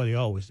 maybe that's what he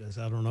always does.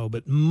 I don't know.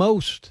 But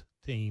most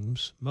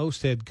teams,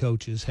 most head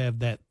coaches have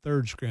that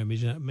 3rd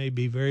scrimmage, and it may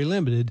be very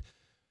limited,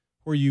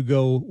 where you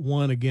go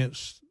 1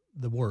 against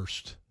the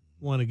worst,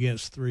 1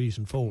 against 3s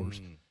and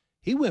 4s.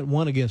 He went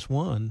 1 against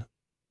 1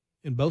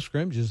 in both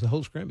scrimmages, the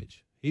whole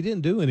scrimmage. He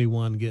didn't do any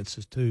 1 against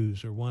his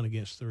 2s or 1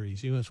 against 3s.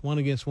 He went 1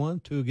 against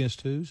 1, 2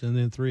 against 2s, and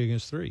then 3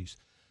 against 3s.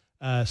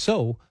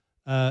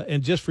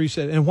 And just for you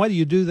said, and why do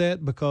you do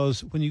that?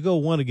 Because when you go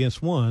 1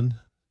 against 1,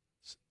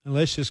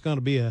 unless it's going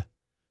to be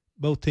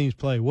both teams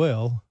play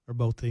well or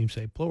both teams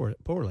say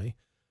poorly,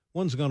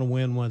 one's going to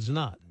win, one's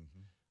not.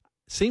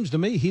 Seems to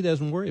me he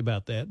doesn't worry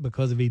about that,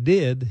 because if he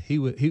did, he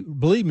would.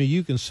 Believe me,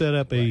 you can set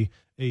up a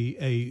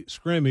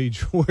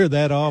scrimmage where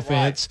that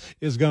offense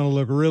is going to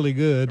look really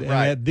good and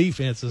that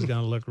defense is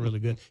going to look really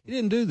good. He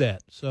didn't do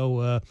that.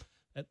 So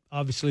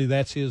obviously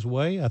that's his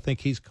way. I think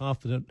he's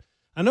confident.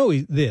 I know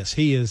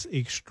he is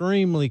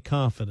extremely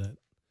confident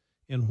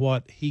in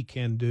what he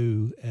can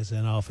do as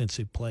an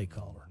offensive play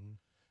caller.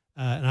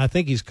 And I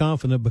think he's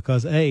confident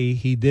because, A,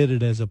 he did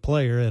it as a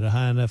player at a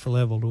high enough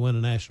level to win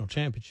a national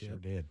championship. Sure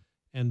did.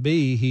 And,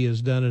 B, he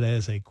has done it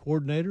as a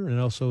coordinator and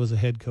also as a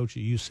head coach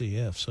at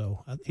UCF.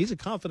 So he's a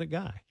confident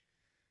guy.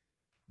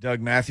 Doug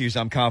Mathews,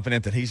 I'm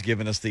confident that he's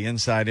given us the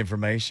inside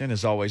information,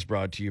 as always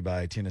brought to you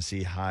by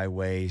Tennessee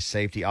Highway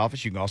Safety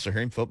Office. You can also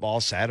hear him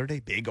football Saturday,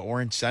 Big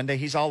Orange Sunday.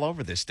 He's all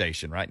over this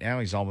station right now.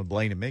 He's on with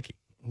Blaine and Mickey.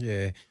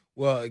 Yeah.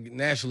 Well,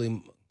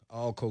 naturally,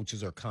 all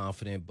coaches are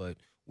confident, but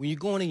when you're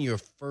going in your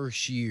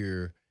first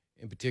year,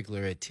 in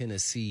particular at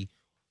Tennessee,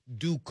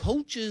 do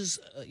coaches,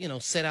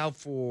 set out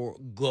for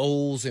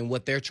goals and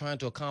what they're trying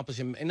to accomplish,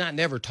 and not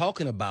never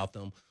talking about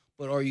them,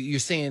 but are you're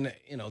saying,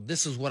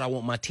 this is what I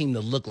want my team to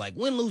look like?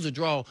 Win, lose, or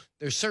draw,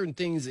 there's certain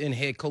things in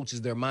head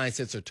coaches, their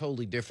mindsets are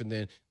totally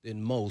different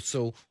than most.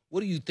 So what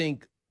do you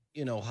think,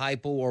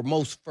 Heupel or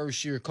most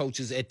first-year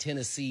coaches at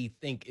Tennessee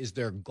think is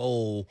their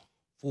goal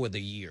for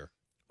the year?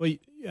 Well,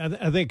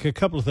 I think a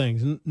couple of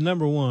things.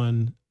 Number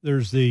one,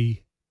 there's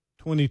the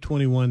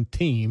 2021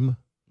 team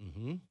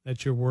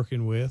that you're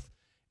working with.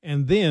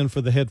 And then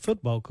for the head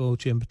football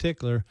coach in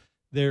particular,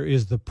 there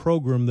is the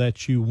program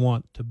that you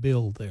want to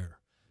build there.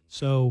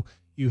 So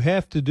you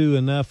have to do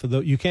enough of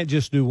those. You can't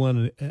just do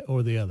one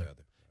or the other.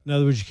 In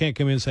other words, you can't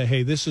come in and say,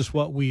 hey, this is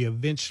what we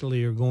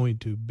eventually are going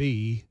to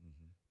be,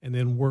 and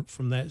then work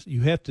from that.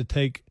 You have to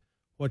take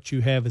what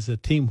you have as a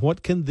team.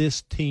 What can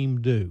this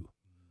team do?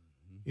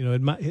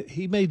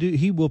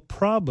 He will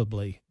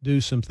probably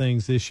do some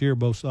things this year,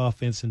 both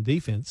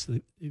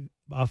offensively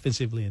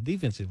and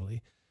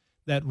defensively,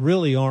 that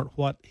really aren't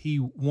what he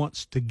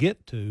wants to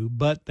get to,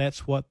 but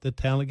that's what the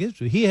talent gets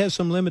to. He has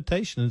some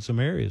limitation in some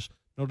areas,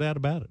 no doubt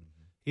about it.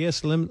 He has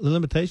some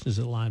limitations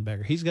at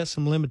linebacker. He's got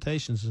some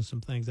limitations in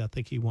some things I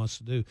think he wants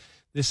to do.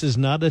 This is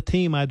not a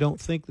team, I don't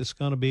think, that's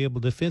going to be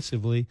able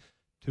defensively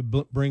to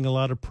bring a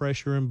lot of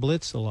pressure and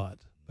blitz a lot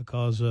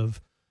because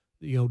of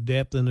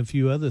depth and a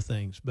few other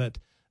things. But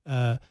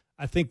I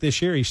think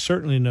this year he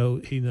certainly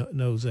knows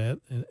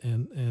that.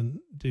 And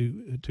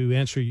to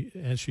answer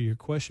your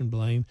question,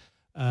 Blaine,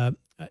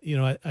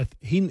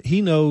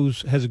 he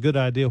knows, has a good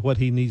idea what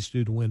he needs to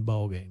do to win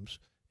ball games.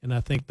 And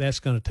I think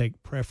that's going to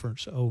take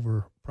preference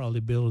over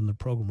probably building the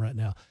program right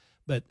now.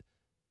 But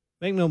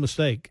make no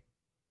mistake,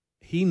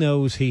 he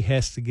knows he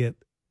has to get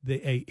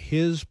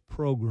his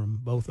program,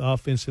 both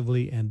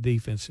offensively and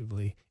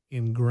defensively,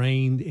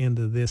 ingrained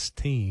into this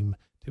team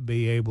to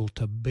be able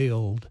to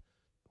build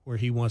where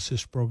he wants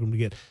this program to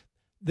get.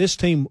 This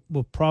team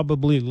will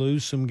probably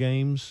lose some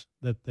games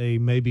that they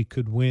maybe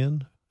could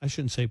win. I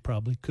shouldn't say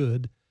probably,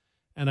 could.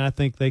 And I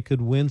think they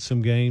could win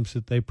some games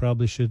that they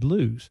probably should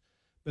lose.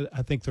 But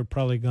I think they're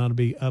probably going to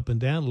be up and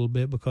down a little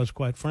bit because,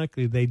 quite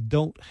frankly, they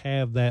don't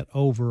have that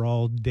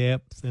overall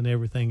depth and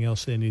everything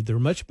else they need. They're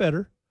much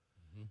better.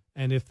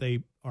 And if they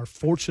are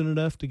fortunate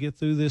enough to get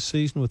through this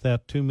season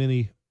without too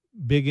many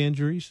big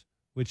injuries,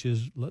 which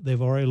is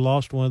they've already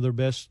lost one of their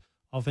best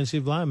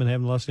offensive linemen,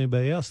 haven't lost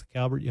anybody else. The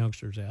Calvert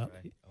youngster's out.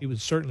 Right. He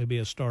would certainly be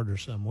a starter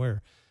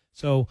somewhere.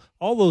 So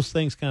all those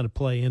things kind of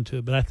play into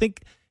it. But I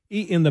think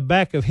in the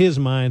back of his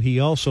mind,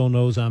 he also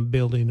knows I'm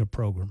building a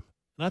program.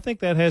 And I think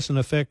that has an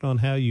effect on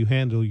how you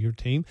handle your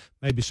team.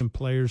 Maybe some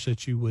players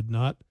that you would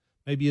not.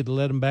 Maybe you'd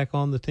let them back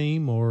on the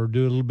team or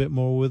do a little bit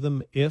more with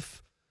them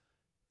if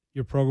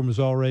your program is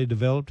already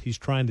developed. He's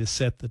trying to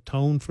set the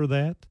tone for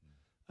that.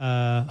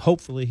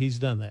 hopefully he's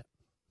done that.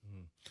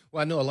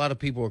 Well, I know a lot of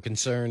people are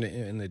concerned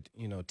in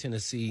the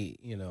Tennessee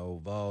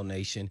Vol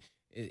Nation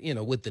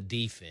with the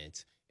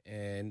defense,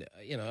 and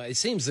it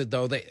seems that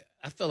though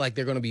I feel like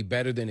they're going to be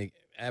better than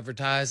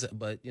advertised,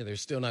 but they're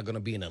still not going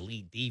to be an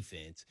elite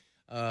defense.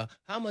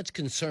 How much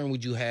concern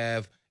would you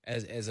have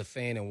as a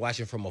fan and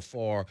watching from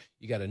afar?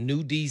 You got a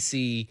new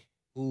DC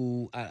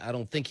who I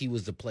don't think he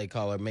was the play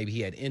caller. Maybe he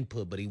had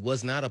input, but he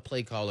was not a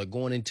play caller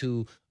going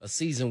into a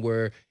season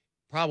where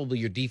probably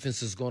your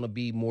defense is going to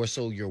be more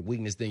so your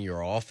weakness than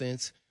your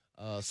offense.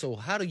 So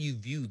how do you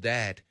view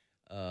that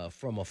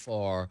from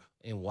afar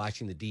in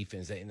watching the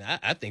defense? And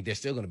I think they're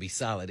still going to be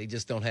solid. They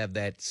just don't have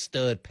that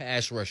stud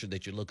pass rusher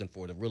that you're looking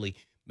for to really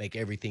make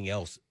everything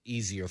else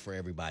easier for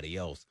everybody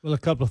else. Well, a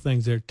couple of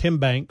things there. Tim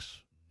Banks,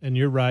 and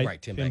you're right. Right,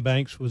 Tim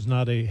Banks has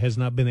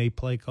not been a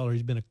play caller.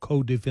 He's been a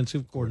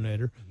co-defensive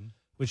coordinator,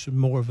 which is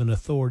more of an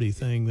authority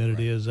thing than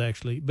it is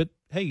actually. But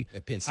hey,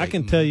 I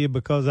can tell you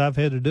because I've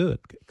had to do it.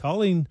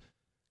 Calling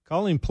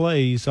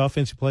plays,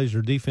 offensive plays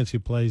or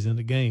defensive plays in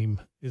the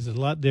game is a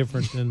lot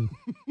different than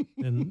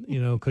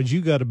because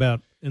you got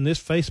about in this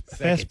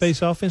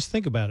fast-paced offense.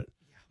 Think about it.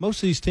 Most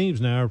of these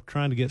teams now are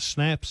trying to get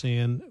snaps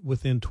in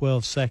within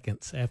 12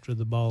 seconds after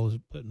the ball is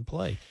put in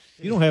play.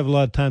 You don't have a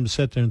lot of time to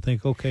sit there and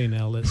think, okay,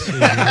 now let's see.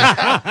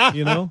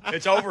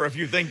 It's over if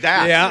you think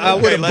that. Yeah, I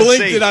would have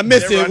blinked and I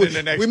missed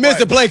it. We missed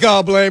the play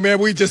call, Blaine, man.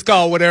 We just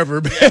called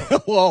whatever.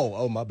 Whoa,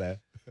 oh my bad.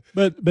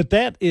 But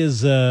that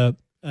is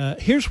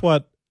here's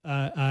what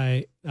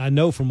I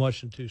know from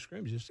watching two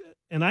scrimmages,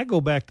 and I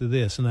go back to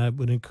this, and I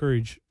would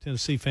encourage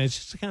Tennessee fans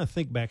just to kind of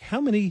think back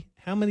how many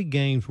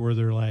games were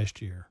there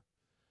last year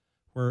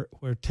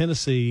where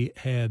Tennessee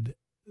had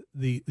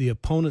the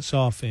opponent's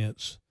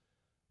offense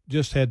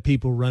just had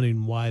people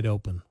running wide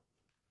open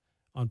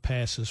on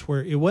passes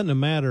where it wasn't a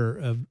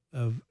matter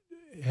of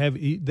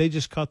they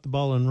just caught the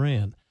ball and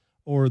ran,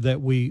 or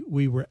that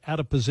we were out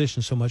of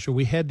position so much, or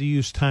we had to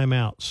use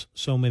timeouts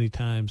so many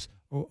times,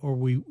 or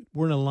we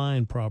weren't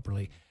aligned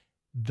properly.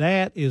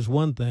 That is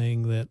one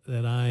thing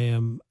that I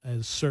am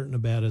as certain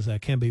about as I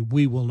can be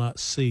we will not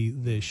see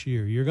this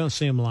year. You're going to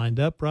see them lined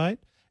up right,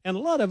 and a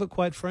lot of it,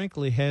 quite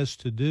frankly, has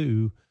to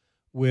do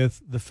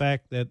with the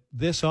fact that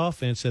this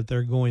offense that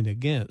they're going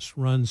against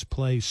runs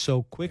plays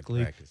so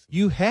quickly.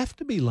 You have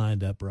to be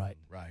lined up right.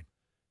 Right.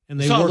 And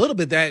they saw a little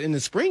bit that in the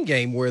spring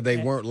game where they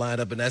weren't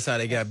lined up, and that's how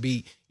they got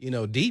beat,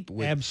 deep.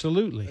 With,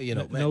 absolutely.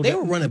 They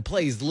were running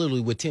plays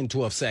literally with 10,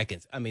 12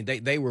 seconds. I mean,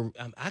 they were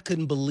 – I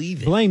couldn't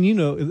believe it. Blaine,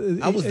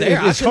 I was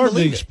there. It's hard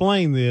to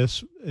explain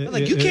this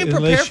you can't prepare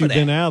unless for you've that.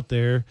 been out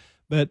there.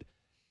 But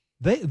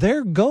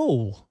their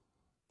goal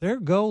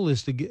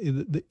is to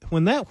get –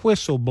 when that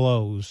whistle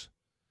blows –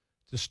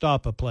 to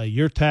stop a play,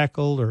 you're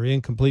tackled or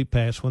incomplete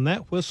pass, when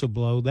that whistle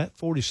blows, that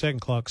 40-second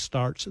clock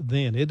starts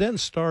then. It doesn't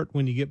start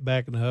when you get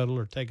back in the huddle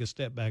or take a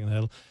step back in the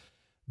huddle.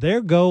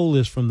 Their goal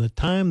is from the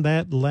time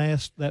that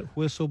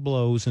whistle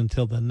blows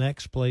until the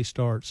next play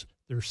starts,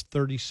 there's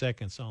 30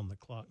 seconds on the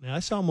clock. Now,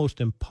 that's almost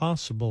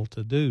impossible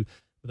to do,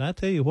 but I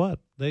tell you what,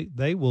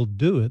 they will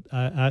do it.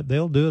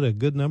 They'll do it a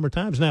good number of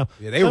times. Now,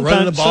 they were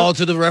running the ball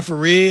to the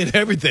referee and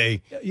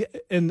everything. Yeah,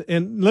 and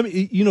let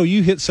me,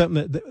 you hit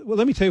something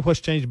let me tell you what's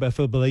changed about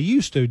football. They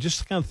used to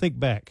just kind of think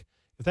back.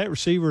 If that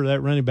receiver or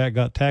that running back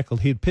got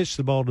tackled, he'd pitch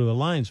the ball to a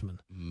linesman.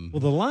 Mm-hmm.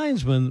 Well, the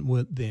linesman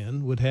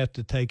would have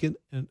to take it,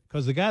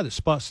 because the guy that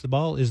spots the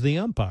ball is the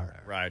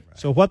umpire. Right.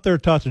 So what they're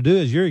taught to do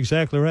is, you're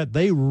exactly right.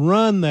 They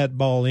run that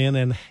ball in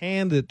and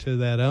hand it to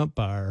that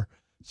umpire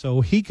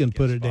so he can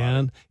put it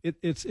down.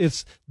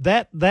 It's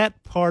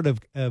that part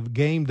of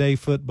game day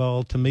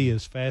football to me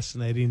is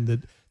fascinating.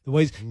 The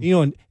ways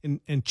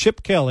and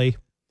Chip Kelly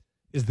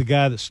is the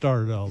guy that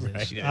started all this.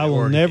 Right, yeah, I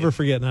will never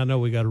forget, and I know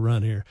we got to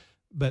run here,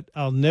 but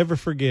I'll never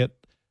forget.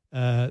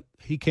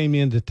 He came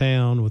into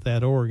town with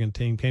that Oregon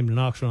team, came to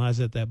Knoxville, and I was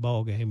at that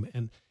ball game,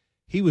 and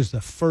he was the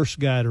first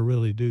guy to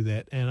really do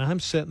that. And I'm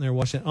sitting there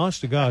watching.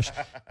 Honest to gosh,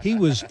 he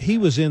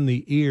was in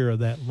the ear of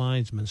that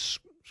linesman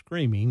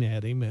screaming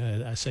at him.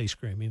 I say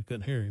screaming,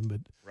 couldn't hear him, but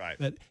right.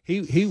 But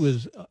he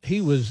was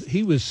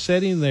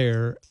sitting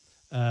there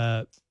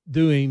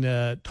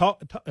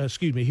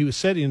he was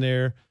sitting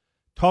there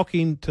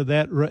talking to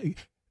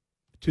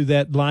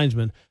that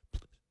linesman.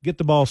 Get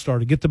the ball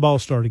started. Get the ball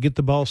started. Get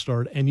the ball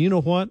started. And you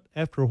know what?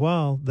 After a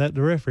while, that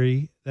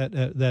referee,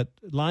 that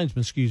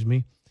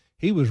linesman,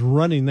 he was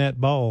running that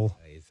ball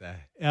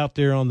out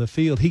there on the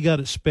field. He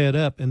got it sped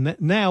up, and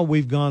now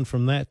we've gone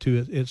from that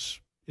to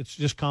it's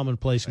just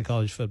commonplace in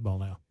college football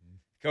now.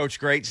 Coach,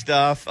 great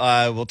stuff.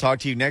 We'll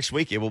talk to you next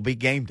week. It will be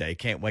game day.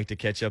 Can't wait to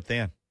catch up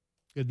then.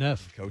 Good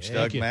enough. Coach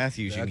Doug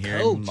Mathews, you can hear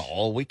him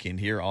all weekend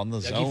here on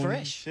the Zone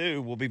Fresh.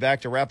 2. We'll be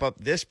back to wrap up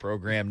this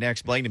program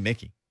next. Blaine and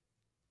Mickey.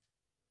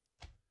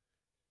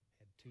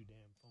 Had 2 damn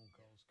phone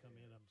calls come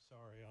in. I'm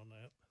sorry on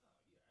that.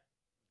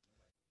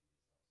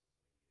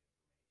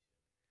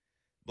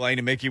 Blaine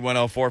and Mickey,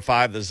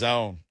 104.5 The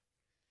Zone.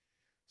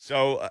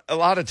 So a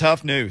lot of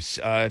tough news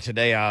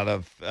today out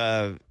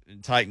of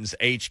Titans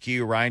HQ.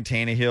 Ryan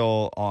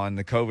Tannehill on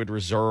the COVID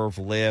reserve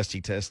list. He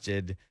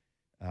tested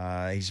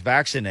He's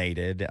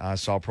vaccinated. I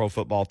saw Pro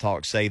Football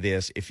Talk say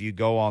this. If you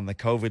go on the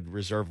COVID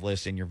reserve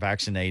list and you're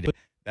vaccinated,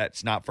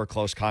 that's not for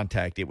close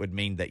contact. It would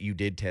mean that you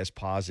did test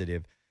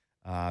positive.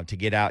 To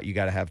get out, you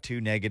got to have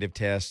 2 negative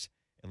tests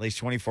at least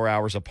 24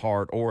 hours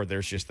apart, or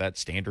there's just that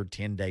standard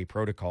 10-day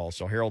protocol.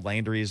 So Harold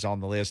Landry is on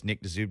the list,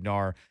 Nick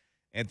DeZubnar,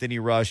 Anthony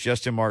Rush,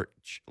 Justin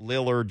March,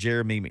 Lillard,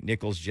 Jeremy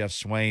McNichols, Jeff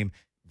Swaim.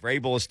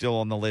 Vrabel is still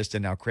on the list,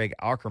 and now Craig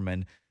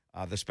Ackerman,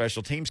 the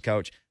special teams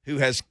coach, who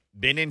has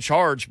been in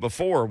charge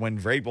before when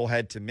Vrabel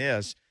had to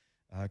miss.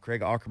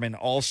 Craig Ackerman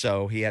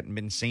also, he hadn't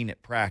been seen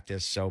at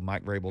practice, so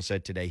Mike Vrabel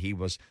said today he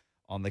was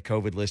on the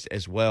COVID list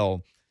as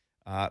well.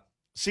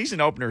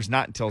 Season opener is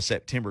not until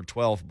September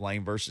 12th,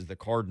 Blaine, versus the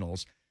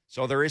Cardinals.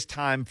 So there is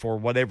time for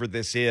whatever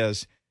this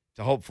is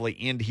to hopefully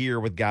end here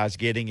with guys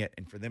getting it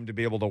and for them to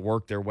be able to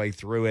work their way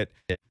through it.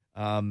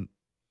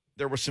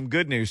 There was some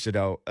good news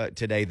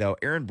today, though.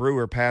 Aaron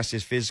Brewer passed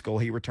his physical.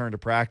 He returned to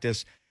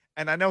practice.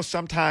 And I know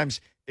sometimes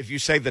if you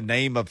say the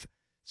name of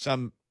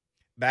some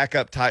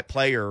backup-type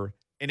player,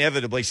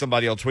 inevitably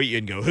somebody will tweet you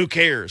and go, who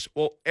cares?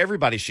 Well,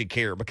 everybody should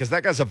care because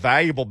that guy's a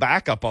valuable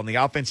backup on the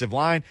offensive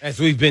line. As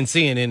we've been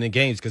seeing in the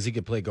games because he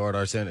could play guard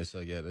or center.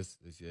 So, yeah, that's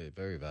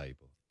very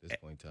valuable at this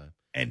point in time.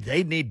 And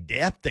they need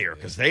depth there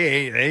because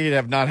they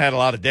have not had a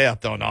lot of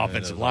depth on the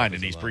offensive line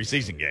in these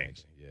preseason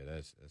games. Yeah,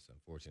 that's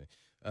unfortunate.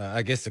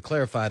 I guess to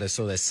clarify this,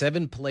 so there's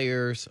 7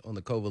 players on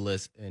the COVID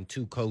list and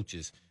 2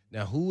 coaches.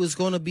 Now, who is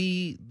going to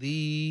be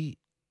the,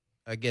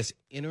 I guess,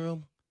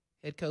 interim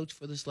head coach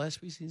for this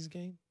last preseason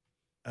game?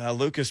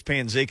 Lucas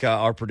Panzica,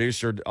 our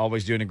producer,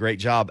 always doing a great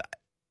job.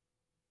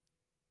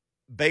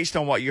 Based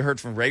on what you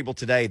heard from Vrabel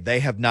today, they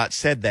have not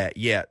said that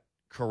yet.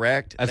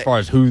 Correct. As far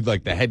as who the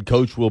head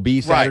coach will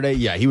be Saturday, right.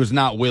 Yeah, he was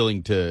not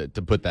willing to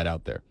put that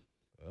out there.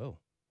 Oh,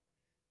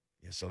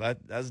 yeah. So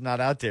that's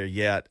not out there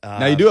yet.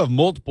 Now you do have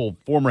multiple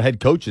former head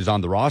coaches on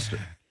the roster,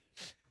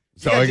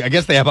 so I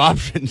guess they have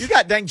options. You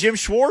got dang Jim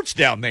Schwartz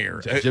down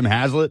there, Jim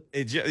Haslett,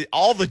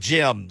 all the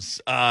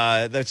gems.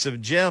 There's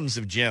some gems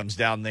of gems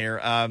down there.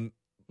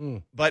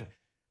 But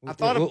I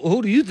thought,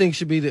 who do you think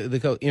should be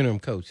the interim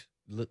coach,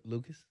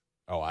 Lucas?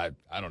 Oh, I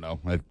don't know.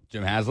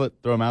 Jim Haslett,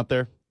 throw him out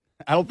there.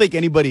 I don't think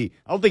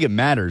it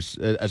matters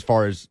as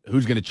far as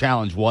who's going to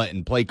challenge what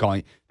and play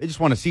calling. They just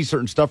want to see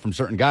certain stuff from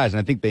certain guys, and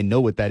I think they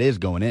know what that is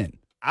going in.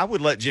 I would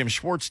let Jim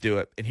Schwartz do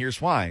it, and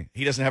here's why.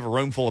 He doesn't have a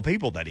room full of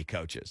people that he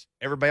coaches.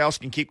 Everybody else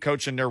can keep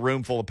coaching their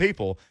room full of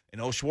people, and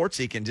old Schwartz,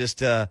 he can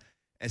just,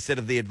 instead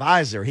of the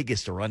advisor, he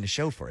gets to run the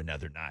show for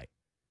another night,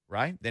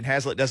 right? Then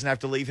Haslett doesn't have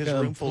to leave his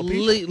room full of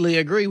people. Completely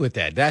agree with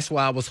that. That's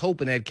why I was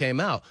hoping that came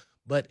out.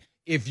 But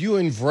if you're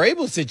in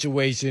Vrabel's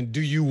situation,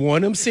 do you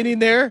want him sitting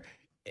there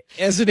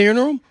as an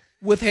interim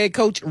with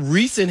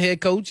recent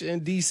head coach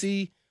in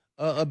D.C.,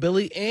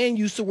 Billy, and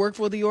used to work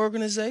for the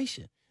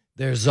organization?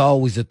 There's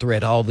always a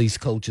threat. All these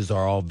coaches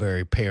are all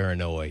very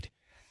paranoid.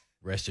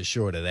 Rest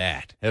assured of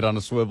that. Head on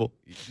a swivel.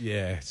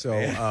 Yeah. So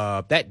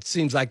that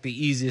seems like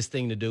the easiest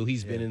thing to do.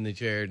 He's been in the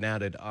chair now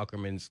that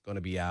Ackerman's going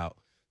to be out.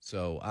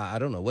 So I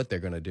don't know what they're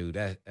going to do.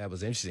 That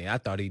was interesting. I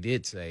thought he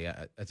did say.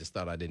 I just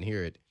thought I didn't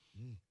hear it.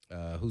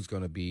 Who's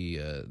going to be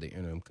the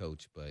interim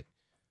coach? But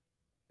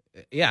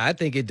yeah, I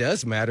think it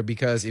does matter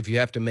because if you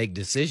have to make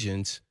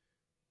decisions,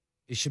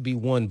 it should be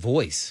one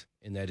voice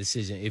in that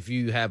decision. If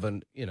you have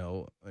an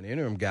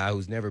interim guy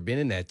who's never been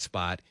in that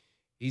spot,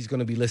 he's going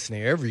to be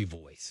listening to every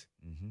voice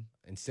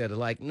instead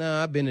of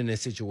I've been in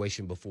this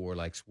situation before,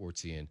 like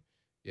Schwartzy, and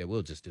yeah,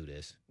 we'll just do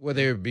this,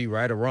 whether it be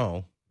right or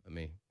wrong. I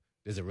mean,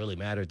 does it really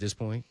matter at this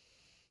point?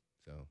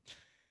 So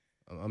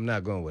I'm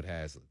not going with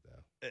Haslett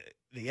though.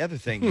 The other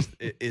thing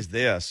is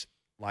this.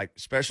 Like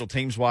special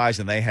teams wise,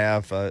 and they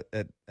have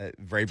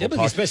Vrabel.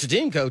 Typically, special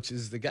team coach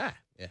is the guy.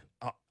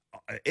 Yeah,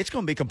 it's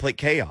going to be complete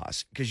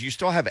chaos because you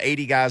still have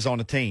 80 guys on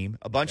a team.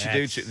 A bunch of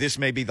dudes. This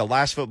may be the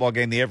last football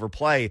game they ever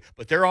play,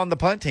 but they're on the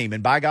punt team,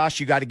 and by gosh,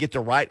 you got to get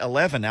the right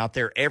 11 out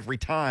there every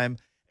time.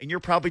 And you're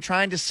probably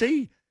trying to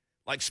see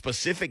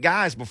specific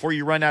guys before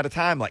you run out of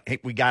time. Like, hey,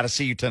 we got to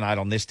see you tonight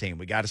on this team.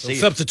 We got to see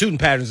substituting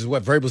patterns is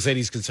what Vrabel said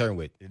he's concerned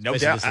with. No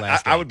doubt,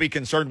 I would be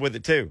concerned with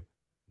it too.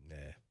 Yeah.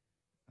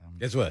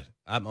 Guess what?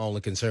 I'm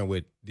only concerned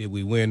with did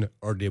we win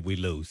or did we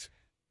lose?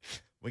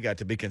 We got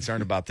to be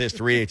concerned about this.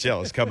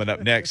 3HL is coming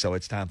up next, so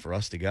it's time for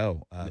us to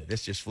go.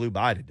 This just flew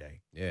by today.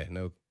 Yeah,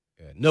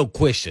 no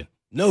question.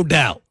 No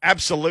doubt.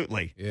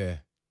 Absolutely. Yeah.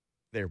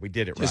 There, we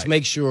did it right. Just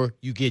make sure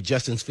you get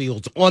Justin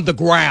Fields on the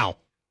ground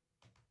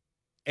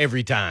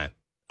every time.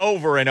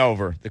 Over and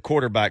over. The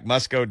quarterback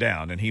must go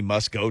down, and he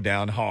must go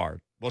down hard.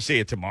 We'll see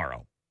you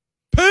tomorrow.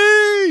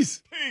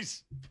 Peace.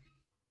 Peace.